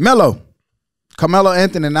 Melo. Carmelo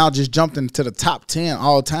Anthony now just jumped into the top 10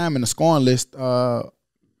 all time in the scoring list in the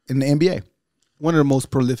NBA. One of the most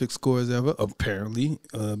prolific scorers ever, apparently,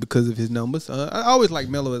 because of his numbers. I always liked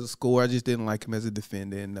Melo as a scorer. I just didn't like him as a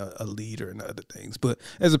defender and a leader and other things. But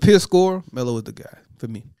as a pure scorer, Melo was the guy for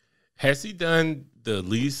me. Has he done the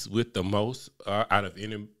least with the most out of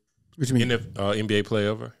any What you mean? NBA player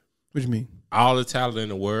ever? What you mean? All the talent in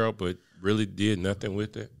the world, but really did nothing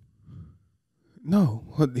with it. No,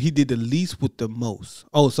 he did the least with the most.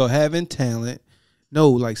 Oh, so having talent. No,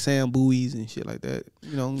 like Sam Bowie's and shit like that.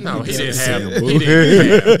 You know, No, he didn't Sam have. He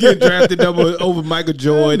didn't have. Get drafted over Michael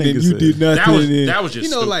Jordan and you did nothing. That was just you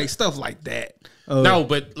know, stupid. like stuff like that. No,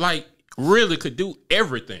 but like really could do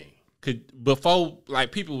everything. Could before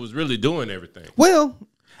like people was really doing everything. Well,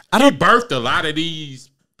 He birthed a lot of these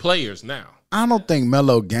players now. I don't think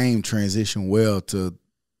Melo game transitioned well to.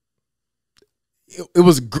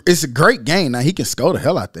 it's a great game. Now he can score the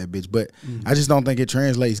hell out that bitch, but I just don't think it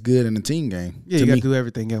translates good in a team game. Yeah, you got to do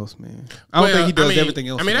everything else, man. I don't think he does everything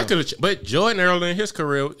else. I mean, but Jordan early in his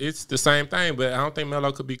career, it's the same thing. But I don't think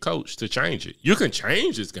Melo could be coached to change it. You can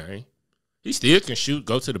change his game. He still can shoot,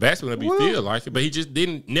 go to the basket whenever you feel like it, but he just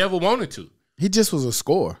never wanted to. He just was a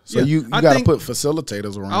scorer. So you got to put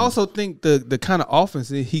facilitators around. I also think the kind of offense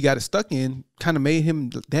that he got stuck in kind of made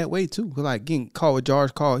him that way too. Like getting caught with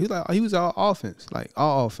George Carl. He was all offense, like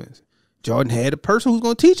all offense. Jordan had a person who's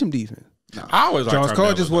going to teach him defense. I always like George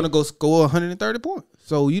Carl just want to go score 130 points.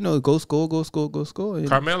 So, go score. And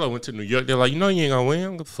Carmelo went to New York. They're like, you ain't going to win.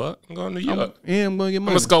 I'm going to fuck. I'm going to New York. I'm going to get money. I'm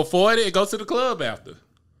going to score 40 and go to the club after.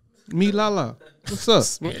 Me, Lala. What's up?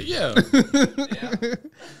 Yeah.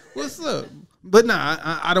 What's up? But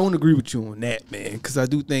I don't agree with you on that, man, because I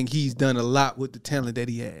do think he's done a lot with the talent that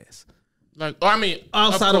he has. Like, I mean,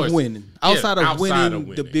 outside of winning, outside of winning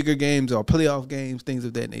winning the bigger games or playoff games, things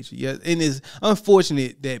of that nature. Yeah, and it's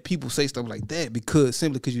unfortunate that people say stuff like that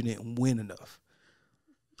simply because you didn't win enough.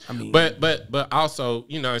 I mean, but also,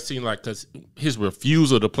 it seemed like because his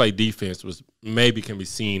refusal to play defense can be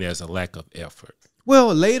seen as a lack of effort.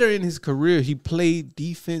 Well, later in his career, he played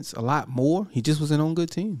defense a lot more. He just wasn't on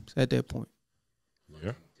good teams at that point.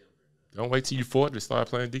 Yeah. Don't wait till you're 40 to start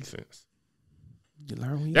playing defense. You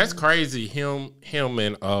learn. That's crazy. Him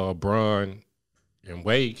and Bron and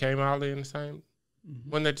Wade came out in the same.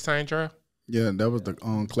 Wasn't that the same draft? Yeah, that was the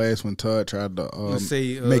class when Todd tried to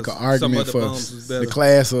say, make an argument for the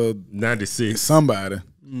class of 96. Somebody.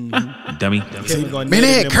 Dummy. Man,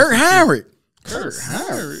 they had Kurt Heinrich. Kurt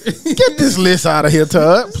Heinrich. Get this list out of here,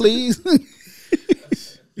 Todd, please.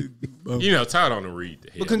 Todd on the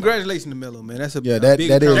read. But congratulations to Melo, man. That's big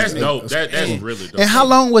that's dope. That's really dope. And how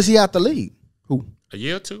long was he out the league? Who? A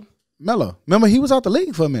year or two? Melo. Remember, he was out the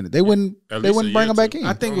league for a minute. They wouldn't bring him back in.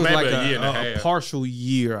 I think it was like a partial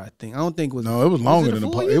year. I think. I don't think it was. No, it was longer than a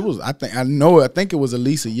partial. It was. I think it was at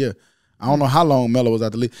least a year. I don't know how long Melo was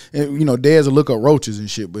out the league. And, Dez will look up roaches and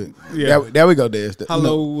shit, but there we go, Dez. How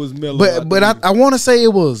long was Melo? But I want to say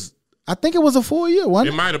it was. I think it was a full year. Wasn't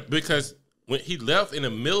it? It might have, because when he left in the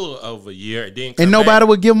middle of a year, and nobody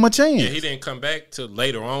would give him a chance. Yeah, he didn't come back till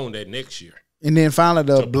later on that next year. And then finally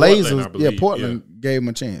the Blazers, Portland gave him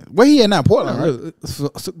a chance. Where he at now? Portland,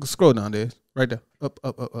 right? Scroll down there. Right there. Up,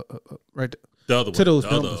 right there. The other one. To those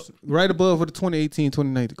numbers. Right above with the 2018,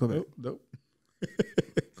 2019. Go back. Nope.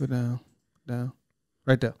 Go down.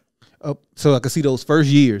 Right there. Up. So I can see those first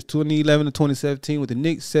years. 2011 to 2017 with the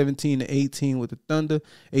Knicks, 17 to 18 with the Thunder,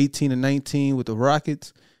 18 to 19 with the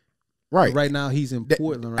Rockets. Right. Right now he's in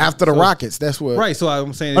Portland. Right? After the Rockets, that's what. Right. So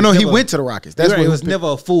I'm saying. Oh no, he went to the Rockets. That's what it was never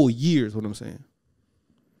a full year. Is what I'm saying.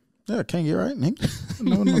 Yeah, can't get right, Nick.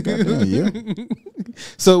 No goddamn year.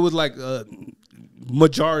 So it was like a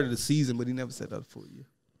majority of the season, but he never said that a full year.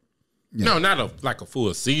 Yeah. No, not a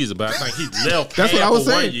full season, but I think he left. That's what I was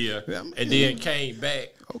saying. 1 year, and then came back.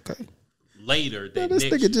 Okay. Later, this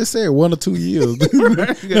nigga just said 1 or 2 years.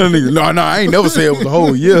 No, I ain't never said it was a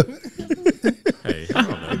whole year. Hey, I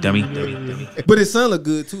don't know. Dummy. But his son look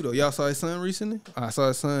good too, though. Y'all saw his son recently? I saw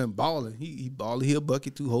his son balling. He balling. He a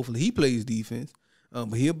bucket too. Hopefully he plays defense.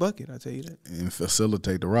 But he a bucket. I tell you that. And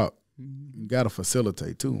facilitate the rock. You gotta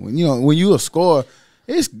facilitate too. When you a scorer,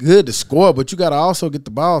 it's good to score, but you gotta also get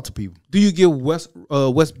the ball to people. Do you give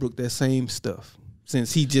Westbrook that same stuff?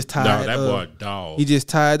 Since he just tied, that boy dog. He just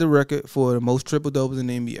tied the record for the most triple doubles in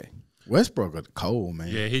the NBA. Westbrook is cold, man.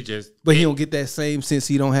 Yeah, but he don't get that same since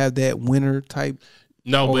he don't have that winner type.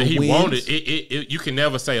 No, but he wanted it. You can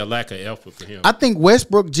never say a lack of effort for him. I think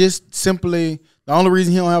Westbrook just simply the only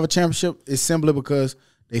reason he don't have a championship is simply because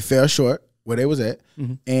they fell short where they was at,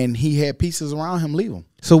 and he had pieces around him leave him.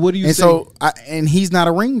 So what do you say? So and he's not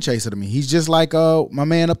a ring chaser to me. He's just like my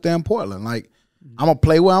man up there in Portland, like. I'm gonna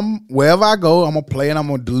play wherever I go. I'm gonna play and I'm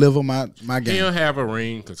gonna deliver my game. He'll have a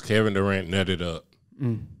ring because Kevin Durant nutted up,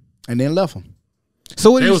 and then left him.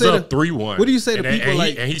 So what do you say? Up 3-1. What do you say to people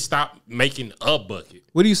and he stopped making a bucket?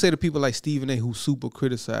 What do you say to people like Stephen A. who super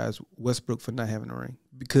criticize Westbrook for not having a ring?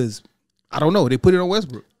 Because I don't know, they put it on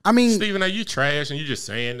Westbrook. I mean, Stephen A., you trash and you just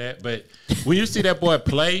saying that, but when you see that boy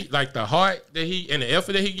play, like the heart that and the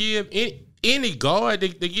effort that he give, any guard they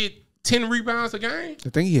get 10 rebounds a game. I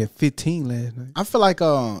think he had 15 last night. I feel like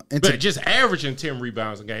but just averaging 10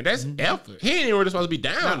 rebounds a game. That's effort. He ain't even really supposed to be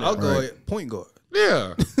down. I'll go at point guard.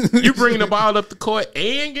 Yeah. You bringing the ball up the court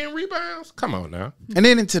and getting rebounds? Come on now. And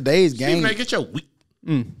then in today's game, get your weak.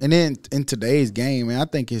 And then in today's game, man, I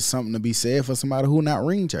think it's something to be said for somebody who not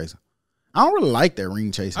ring chasing. I don't really like that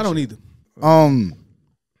ring chasing. I don't either.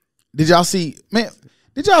 Did y'all see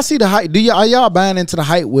the hype? Are y'all buying into the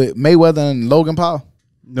hype with Mayweather and Logan Paul?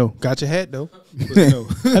 No, got your hat though. But no.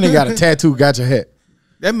 And he got a tattoo, got your hat.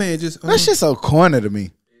 That man just That shit's so corny to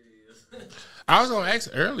me. I was gonna ask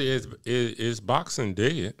earlier, is boxing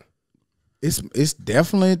dead? It's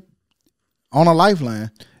definitely on a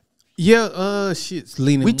lifeline. Yeah, shit's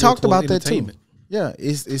leaning. We more talked towards about that too. entertainment. Yeah,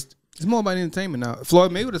 it's more about entertainment now.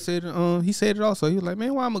 Floyd Mayweather said he said it also. He was like,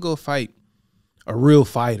 man, why I'm gonna go fight a real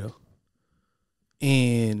fighter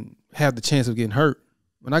and have the chance of getting hurt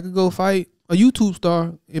when I could go fight a YouTube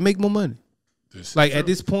star and make more money? Like at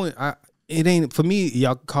this point, it ain't for me.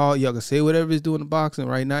 Y'all can say whatever it's doing in boxing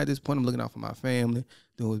right now. At this point, I'm looking out for my family,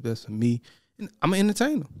 doing what's best for me. And I'm an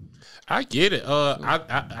entertainer. I get it.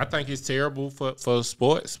 I think it's terrible for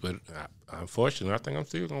sports, but unfortunately, I think I'm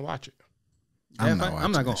still gonna watch it. I'm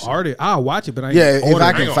not gonna order it. I'll watch it, but I ain't if order I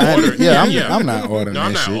it. can find it. I'm not ordering. No,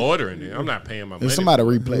 I'm that not shit. ordering it. I'm not paying my money. If somebody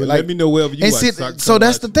replay, Well, like, let me know wherever you and watch see, soccer, so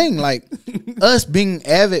that's watch the thing. Like us being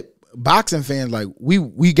avid boxing fans, like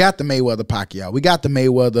we got the Mayweather Pacquiao, we got the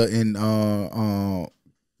Mayweather and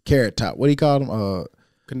Carrot Top. What do you call them?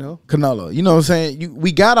 Canelo. You know what I'm saying?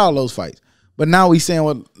 We got all those fights, but now we saying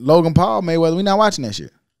what Logan Paul Mayweather. We not watching that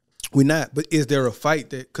shit. We not. But is there a fight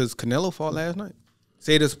that because Canelo fought last night?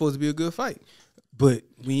 Say there's supposed to be a good fight, but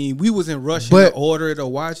we was in rushing to order it or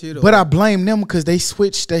watch it. But I blame them because they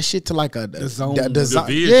switched that shit to like the zone.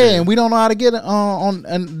 Yeah, and we don't know how to get it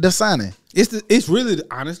on the signing. It's really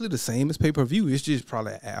honestly the same as pay per view. It's just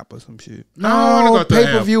probably an app or some shit. No, pay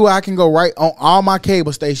per view. I can go right on all my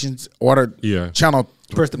cable stations. Order channel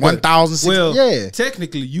 1000. Well, yeah.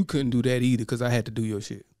 Technically, you couldn't do that either because I had to do your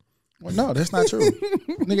shit. Well, no, that's not true.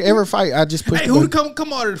 Nigga, every fight I just push. Hey, who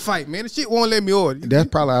come order the fight, man? The shit won't let me order. That's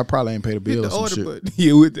probably I probably ain't paid a bill or some shit. Button.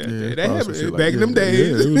 Yeah, with that happened back in them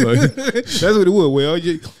days. That's what it was. Well,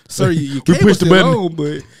 sir, you can't push the button, on,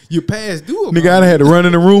 but you passed due. Nigga, I had to run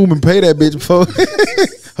in the room and pay that bitch before.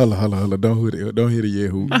 Hold on. Don't hit it yet,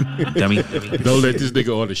 who? Dummy. Don't let this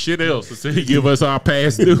nigga order shit else until he give us our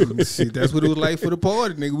past due. Shit, that's what it was like for the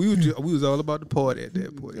party, nigga. We was all about the party at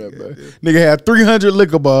that point. Nigga had 300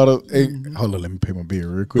 liquor bottles. Hey, hold on, let me pay my bill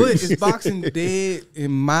real quick. But is boxing dead? In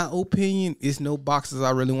my opinion, it's no boxers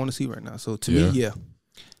I really want to see right now. So to me, yeah.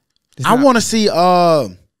 I want to see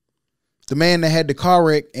the man that had the car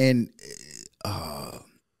wreck and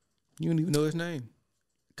you don't even know his name.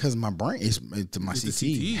 Cause my brain is to my It's CT.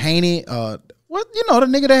 the CT. Haney, what you know, the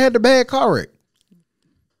nigga that had the bad car wreck.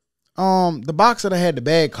 The boxer that had the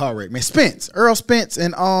bad car wreck, man, Earl Spence,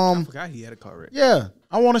 and I forgot he had a car wreck. yeah,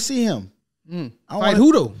 I want to see him. Fight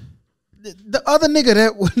who though? The other nigga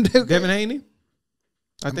that Devin Haney,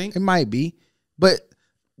 I think it might be, but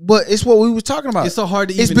it's what we was talking about. it's so hard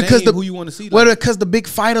to It's even because name who you want to see. Well, because the big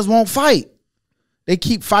fighters won't fight. They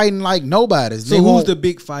keep fighting like nobody's. So who's the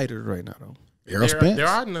big fighters right now though? Errol Spence? There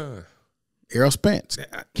are none. Errol Spence,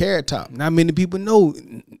 Carrot Top, Not many people know.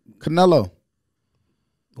 Canelo.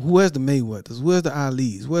 Where's the Mayweathers? Where's the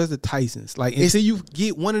Ali's? Where's the Tysons? Like until you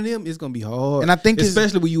get one of them, it's gonna be hard. And I think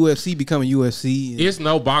especially with UFC becoming UFC. It's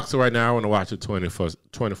no boxer right now. I want to watch it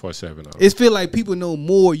 24/7. It feel like people know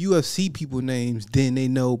more UFC people names than they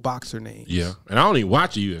know boxer names. Yeah, and I don't even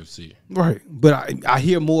watch UFC. Right. But I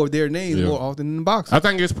hear more of their names more often than the boxers. I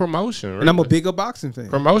think it's promotion. Really. And I'm a bigger boxing fan.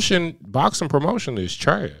 Boxing promotion is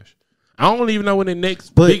trash. I don't even know when the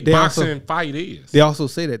next But big they boxing fight is. They also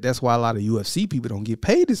say that's why a lot of UFC people don't get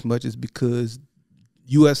paid as much, is because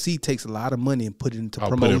UFC takes a lot of money and put it into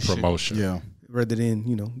promotion. Yeah. Rather than,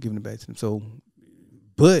 giving it back to them. So,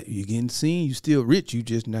 but you're getting seen, you still rich, you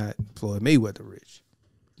just not Floyd Mayweather rich.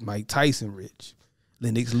 Mike Tyson rich.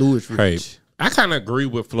 Lennox Lewis rich. Hey, I kind of agree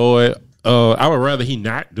with Floyd. I would rather he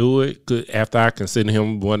not do it after I consider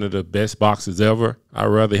him one of the best boxers ever. I'd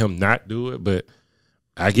rather him not do it, but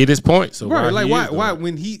I get his point. So right, why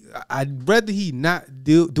when I'd rather he not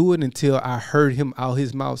do it until I heard him out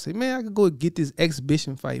his mouth say, man, I could go get this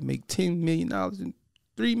exhibition fight, make $10 million in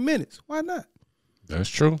 3 minutes. Why not? That's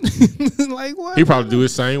true. Like what? He probably do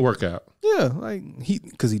his same workout. Yeah, like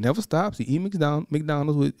because he never stops. He eat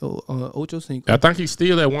McDonald's with Ocho Cinco. I think he's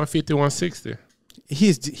still at 150, 160.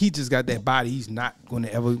 He just got that body. He's not going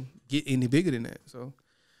to ever get any bigger than that. So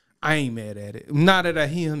I ain't mad at it. Now that I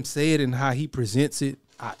hear him say it and how he presents it,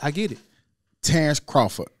 I get it. Terrence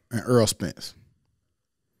Crawford and Earl Spence.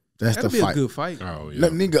 That'll be a good fight. Oh yeah,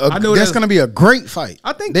 that's going to be a great fight.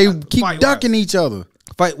 I think they keep ducking each other.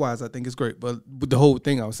 Fight wise, I think it's great. But the whole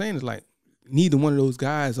thing I was saying is like neither one of those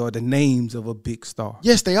guys are the names of a big star.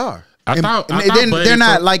 Yes, they are. They're not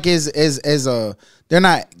like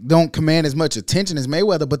don't command as much attention as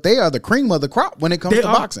Mayweather, but they are the cream of the crop when it comes to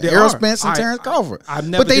boxing. Errol Spence and Terrence Crawford.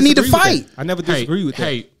 But they need to fight. I never disagree with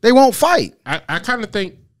that. They won't fight. I kind of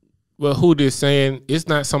think, well, who they're saying, it's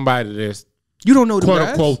not somebody that's You don't know the quote guys.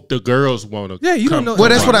 unquote the girls want to. Yeah, you don't know. Well,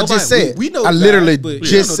 that's what I just said. We know I the literally guys, but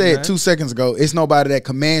just we don't know the said guys. 2 seconds ago. It's nobody that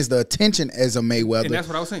commands the attention as a Mayweather. And that's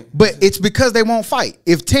what I was saying. But it's because they won't fight.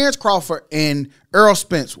 If Terrence Crawford and Errol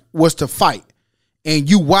Spence was to fight, and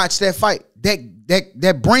you watch that fight,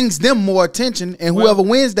 that brings them more attention, and whoever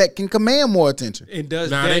wins that can command more attention. It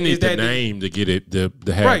does. Nah, they need the name to get it. The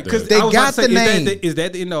have right, because They got the name. Is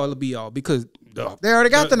that the end all be all? Because They already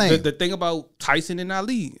got the name. The thing about Tyson and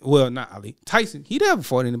Ali, well, not Ali, Tyson, he never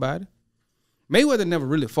fought anybody. Mayweather never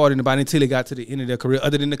really fought anybody until he got to the end of their career,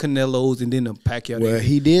 other than the Canelos and then the Pacquiao. Well,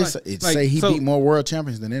 he did Like, say he beat more world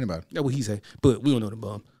champions than anybody. That's what he say, but we don't know the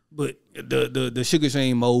bum. But the Sugar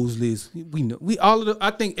Shane Mosleys, we know. We all of the.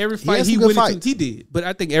 I think every fight had he some good went fights. into, he did. But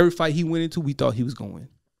I think every fight he went into, we thought he was going to win.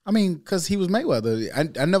 I mean, because he was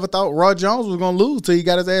Mayweather. I never thought Roy Jones was going to lose till he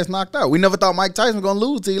got his ass knocked out. We never thought Mike Tyson was going to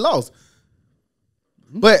lose till he lost.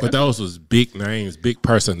 But those was big names, big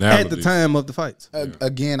personalities At the time of the fights.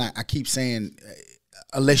 again, I keep saying,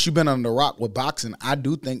 unless you've been on the rock with boxing, I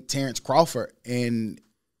do think Terrence Crawford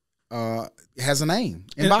has a name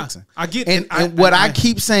in boxing. I get and, and what I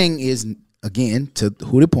keep saying is, again, to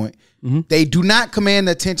who the point, they do not command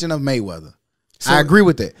the attention of Mayweather. I agree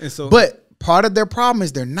with that. But part of their problem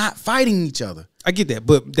is they're not fighting each other. I get that,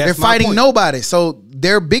 but They're fighting nobody. So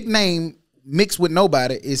their big name mixed with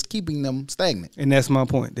nobody is keeping them stagnant. And that's my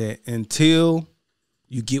point. That until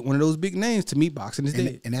you get one of those big names, to me, boxing is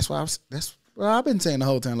dead. And that's why that's what I've been saying the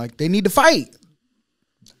whole time. Like, they need to fight.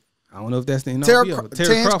 I don't know if that's the end.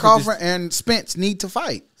 Terrence Crawford and Spence need to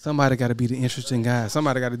fight. Somebody got to be the interesting guy.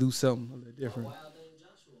 Somebody got to do something a little different.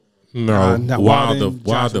 No, not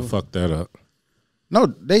Wilder fucked that up. No,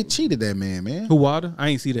 they cheated that man. Who, Wilder? I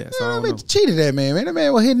ain't see that. So I don't They know. cheated that man. That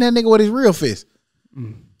man was hitting that nigga with his real fist.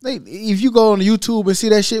 If you go on YouTube and see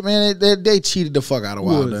that shit, man, they cheated the fuck out of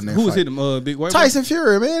Wilder in that Who was fight. hitting big white? Tyson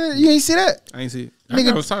Fury, man. You ain't see that? I ain't see it. I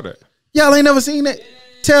never saw that. Y'all ain't never seen that?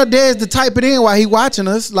 Tell Dez to type it in while he watching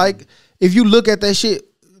us. Like, if you look at that shit,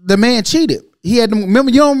 the man cheated. He had them.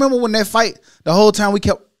 Remember, you don't remember when that fight, the whole time we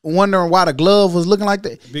kept wondering why the glove was looking like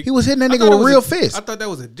that? He was hitting that nigga with real fists. I thought that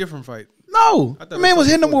was a different fight. No, the man was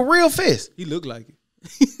hitting him with real fists. He looked like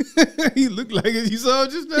it. He looked like it. You saw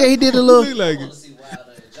it just now? Yeah, he did a little. He looked like I want it. to see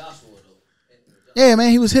Wilder and Joshua though. Yeah, man,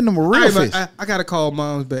 he was hitting him with real fists. I gotta call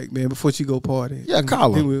Mom's back, man, before she go party. Yeah,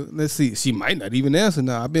 call her. Let's see. She might not even answer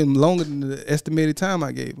now. I've been longer than the estimated time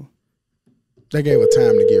I gave her. They gave her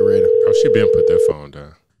time to get ready. Oh, she been put that phone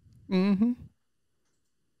down. Mm-hmm.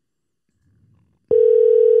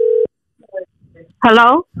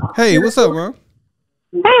 Hello? Hey, what's up, bro?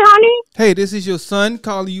 Hey, honey. Hey, this is your son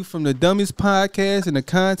calling you from the Dummies Podcast and the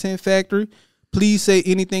Content Factory. Please say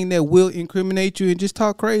anything that will incriminate you and just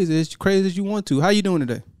talk crazy as you want to. How you doing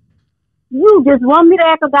today? You just want me to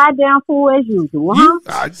act a goddamn fool as usual, huh?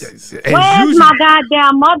 Where's my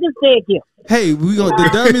goddamn Mother's Day gift? Hey, the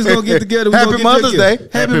Dummies gonna get together. Happy Mother's Day.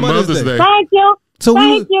 Happy Mother's Day. Thank you. So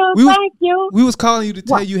Thank you. We was calling you to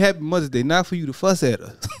tell you Happy Mother's Day, not for you to fuss at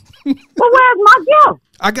us. But where's my gift?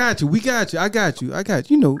 I got you. We got you. I got you.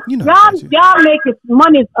 You know. Y'all making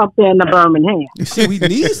money up there in the Birmingham. Shit, we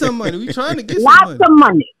need some money. We trying to get some Lots money. of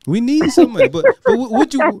money. We need some money. But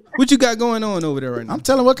what you got going on over there right now? I'm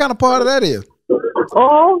telling what kind of party that is.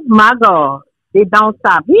 Oh my God. It don't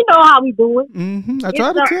stop. You know how we do it. Mm-hmm. I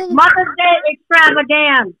tried to tell him. Mother's Day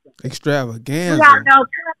extravaganza. Extravaganza. We got no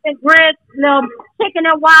chicken grits, little chicken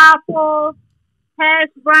and waffles, hash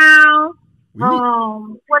brown.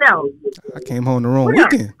 What else? I came home the wrong What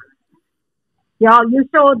else? weekend. Y'all, you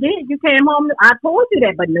sure did. You came home. I told you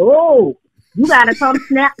that, but no. You gotta come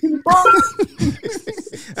snap people.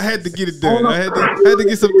 I had to get it done. I had to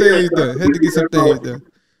get some things done.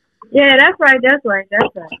 Yeah, that's right.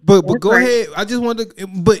 But That's go right. ahead. I just wanted to.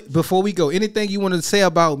 But before we go, anything you want to say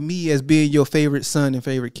about me as being your favorite son and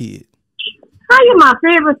favorite kid? How you my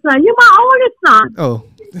favorite son? You my oldest son. Oh,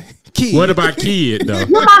 kid. What about kid though?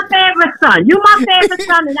 You my favorite son. You my favorite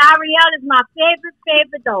son, and Ariel is my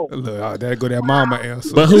favorite dog. Look, there go that mama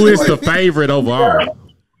answer. But who is the favorite overall?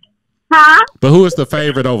 Huh? But who is the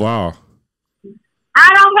favorite overall? I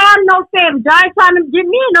don't have no favorite. Y'all ain't trying to get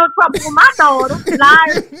me in no trouble with my daughter.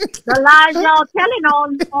 The lies y'all telling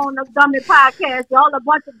on the Dummy Podcast. Y'all a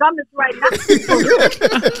bunch of dummies right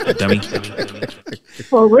now. Dummy.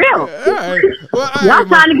 For real. All right. Well, all Y'all right,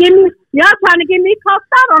 trying to get me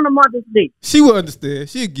cussed out on the Mother's Day. she will understand.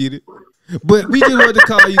 She'll get it. But we just wanted to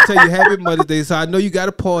call you, tell you Happy Mother's Day. So I know you got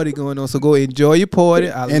a party going on. So go enjoy your party.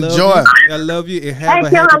 I love you, and have Thank a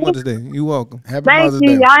you, happy honey. Mother's Day. You're welcome. Happy Thank Mother's you.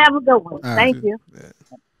 Day. Y'all have a good one. right. Thank you.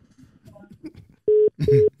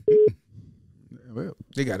 Well,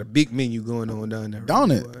 They got a big menu going on down there.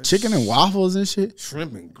 don't it? Boy. Chicken and waffles and shit.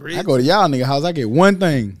 Shrimp and grits. I go to y'all nigga house. I get one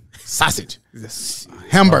thing: sausage,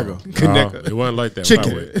 hamburger. It wasn't like that.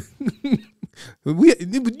 Chicken. When I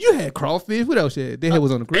went. You had crawfish. What else you had? They had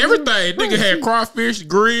was on the grill. Everything. Nigga had crawfish,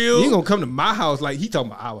 grill. You ain't gonna come to my house like he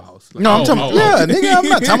talking about our house. Like, No, I'm talking. Nigga, I'm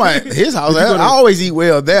not talking about his house. I always eat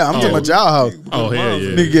well there. I'm talking about y'all house. Oh, hell yeah.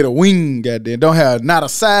 Nigga get a wing, goddamn. Don't have not a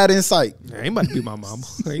side in sight. I ain't about to be my mama.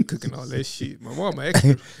 I ain't cooking all that shit. My mama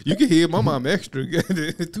extra. You can hear my mama extra.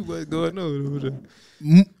 Too much going on.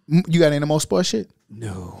 You got any more sports shit?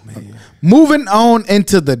 No, man. Moving on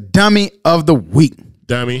into the dummy of the week.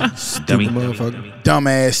 Dummy. Motherfucker.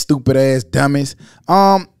 Dumbass, stupid ass dummies.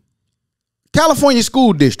 California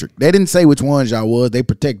School District. They didn't say which ones y'all was. They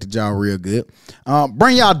protected y'all real good.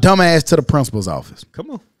 Bring y'all dumbass to the principal's office.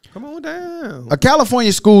 Come on down. A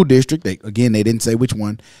California school district, they didn't say which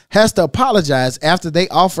one, has to apologize after they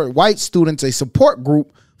offered white students a support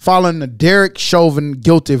group following the Derek Chauvin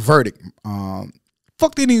guilty verdict.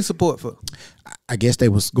 Fuck they need support for? I guess they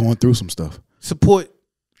was going through some stuff. Support.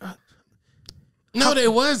 No, they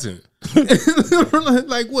wasn't.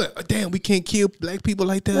 Like what? Damn, we can't kill black people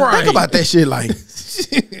like that. Right. Think about that shit like,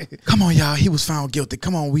 come on, y'all, he was found guilty.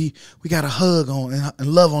 Come on, we got to hug on and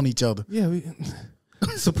love on each other. Yeah, we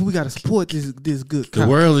got to support this good The cop.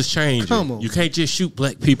 world is changing. Come on. You can't just shoot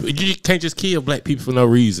black people. You can't just kill black people for no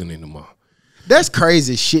reason anymore. That's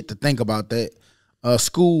crazy shit to think about that. A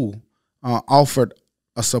school offered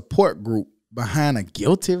a support group behind a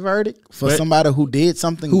guilty verdict for somebody who did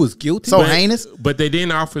something Who was guilty? so But- heinous. But they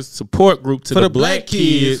didn't offer support group to For the the black black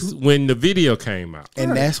kids kids when the video came out.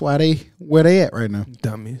 And that's why where they at right now.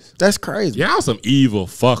 Dummies. That's crazy. Y'all some evil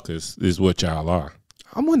fuckers is what y'all are.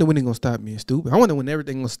 I wonder when they gonna stop being stupid. I wonder when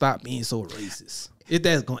everything gonna stop being so racist. If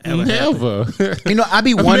that's gonna ever happen. Never. You know, I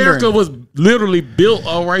be wondering. America was literally built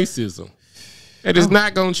on racism. And it's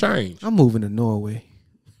not gonna change. I'm moving to Norway.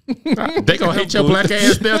 They gonna hate your black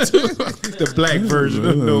ass there too. The black version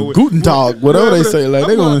of Norway. Guten Tag, whatever they say. Like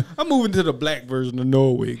they gonna I'm moving to the black version of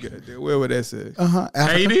Norway. Goddamn. Wherever that said.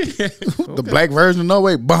 Hate it? the black version of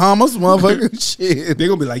Norway, Bahamas, motherfucker. Shit. They're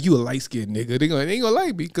gonna be like, you a light skinned nigga. They ain't gonna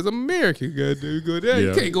like me because I'm American. Goddamn, you go there.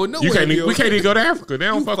 You can't go nowhere. We can't even go to Africa. They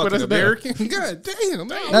don't fuck with us there. American. God damn,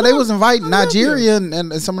 man. Now they was inviting Nigeria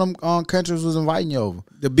and some of them countries was inviting you over.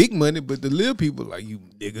 The big money, but the little people like you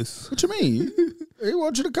niggas. What you mean? They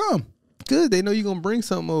want you to come. Good, they know you're gonna bring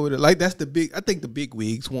something over there. Like that's the big. I think the big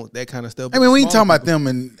wigs want that kind of stuff. I mean, we ain't talking about them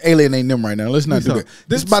and alienating them right now. Let's not do that.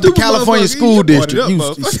 This is about the stupid California motherfucker. school You brought it district. up, You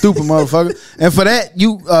motherfucker. stupid motherfucker. And for that,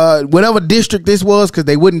 you whatever district this was, because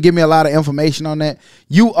they wouldn't give me a lot of information on that.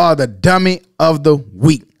 You are the dummy of the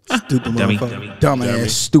week. Stupid Dummy. motherfucker. Dumbass,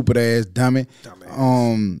 stupid ass dummy.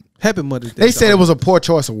 Happy Mother's Day. They said it was a poor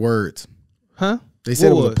choice of words. huh? They said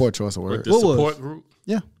What it was was? a poor choice of words. The What was? support group.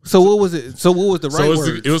 Yeah. So what was it? So what was the right So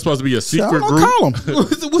word? it was supposed to be a I secret don't group. call them.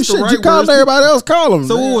 What's the Shit, right you call words? everybody else, call them.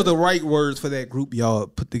 So what were the right words for that group y'all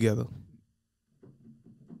put together?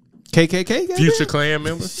 KKK? goddamn? Future Klan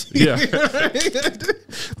members. Yeah.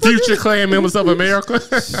 Future Klan members of America.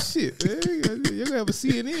 Shit, man. You're gonna have a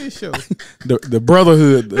CNN show. the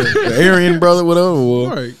brotherhood, the Aryan brother, whatever. All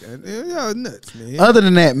right, goddamn. Y'all nuts, man. Other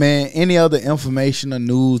than that, man, any other information or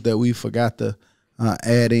news that we forgot to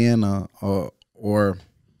add in or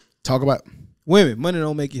talk about? Women, money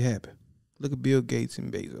don't make you happy. Look at Bill Gates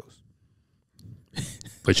and Bezos.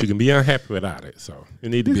 But you can be unhappy without it. So it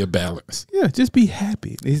need to be a balance. Yeah, just be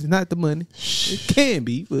happy. It's not the money. It can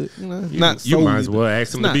be, but not You solely. might as well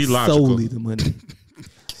ask them to be It's not logical. solely the money.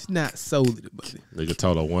 It's not solely the money. Nigga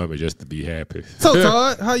told a woman just to be happy. So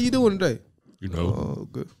Todd, how you doing today? You know, Oh,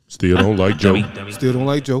 good. still don't like Joe. Still don't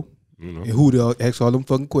like Joe. You know, And who they ask all them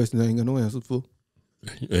fucking questions I ain't got no answers for.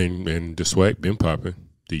 and the swag been popping.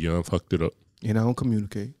 The young fucked it up. And I don't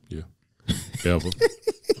communicate. Yeah. Ever.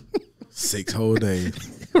 6 whole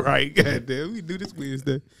days. Right, goddamn. We do this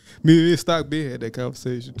Wednesday. Me and Stock Ben had that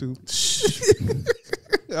conversation too.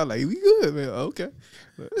 I'm like, we good, man. Okay.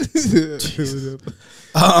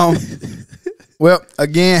 Well,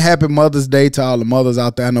 again, happy Mother's Day to all the mothers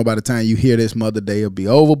out there. I know by the time you hear this, Mother's Day will be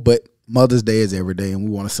over, but Mother's Day is every day, and we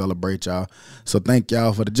want to celebrate y'all. So thank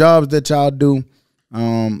y'all for the jobs that y'all do,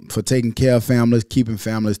 for taking care of families, keeping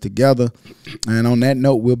families together. And on that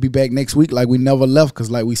note, we'll be back next week like we never left, because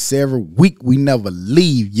like we say every week, we never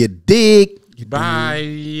leave. You dig?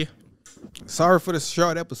 Bye. Sorry for the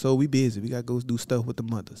short episode. We busy. We got to go do stuff with the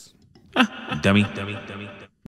mothers. Dummy.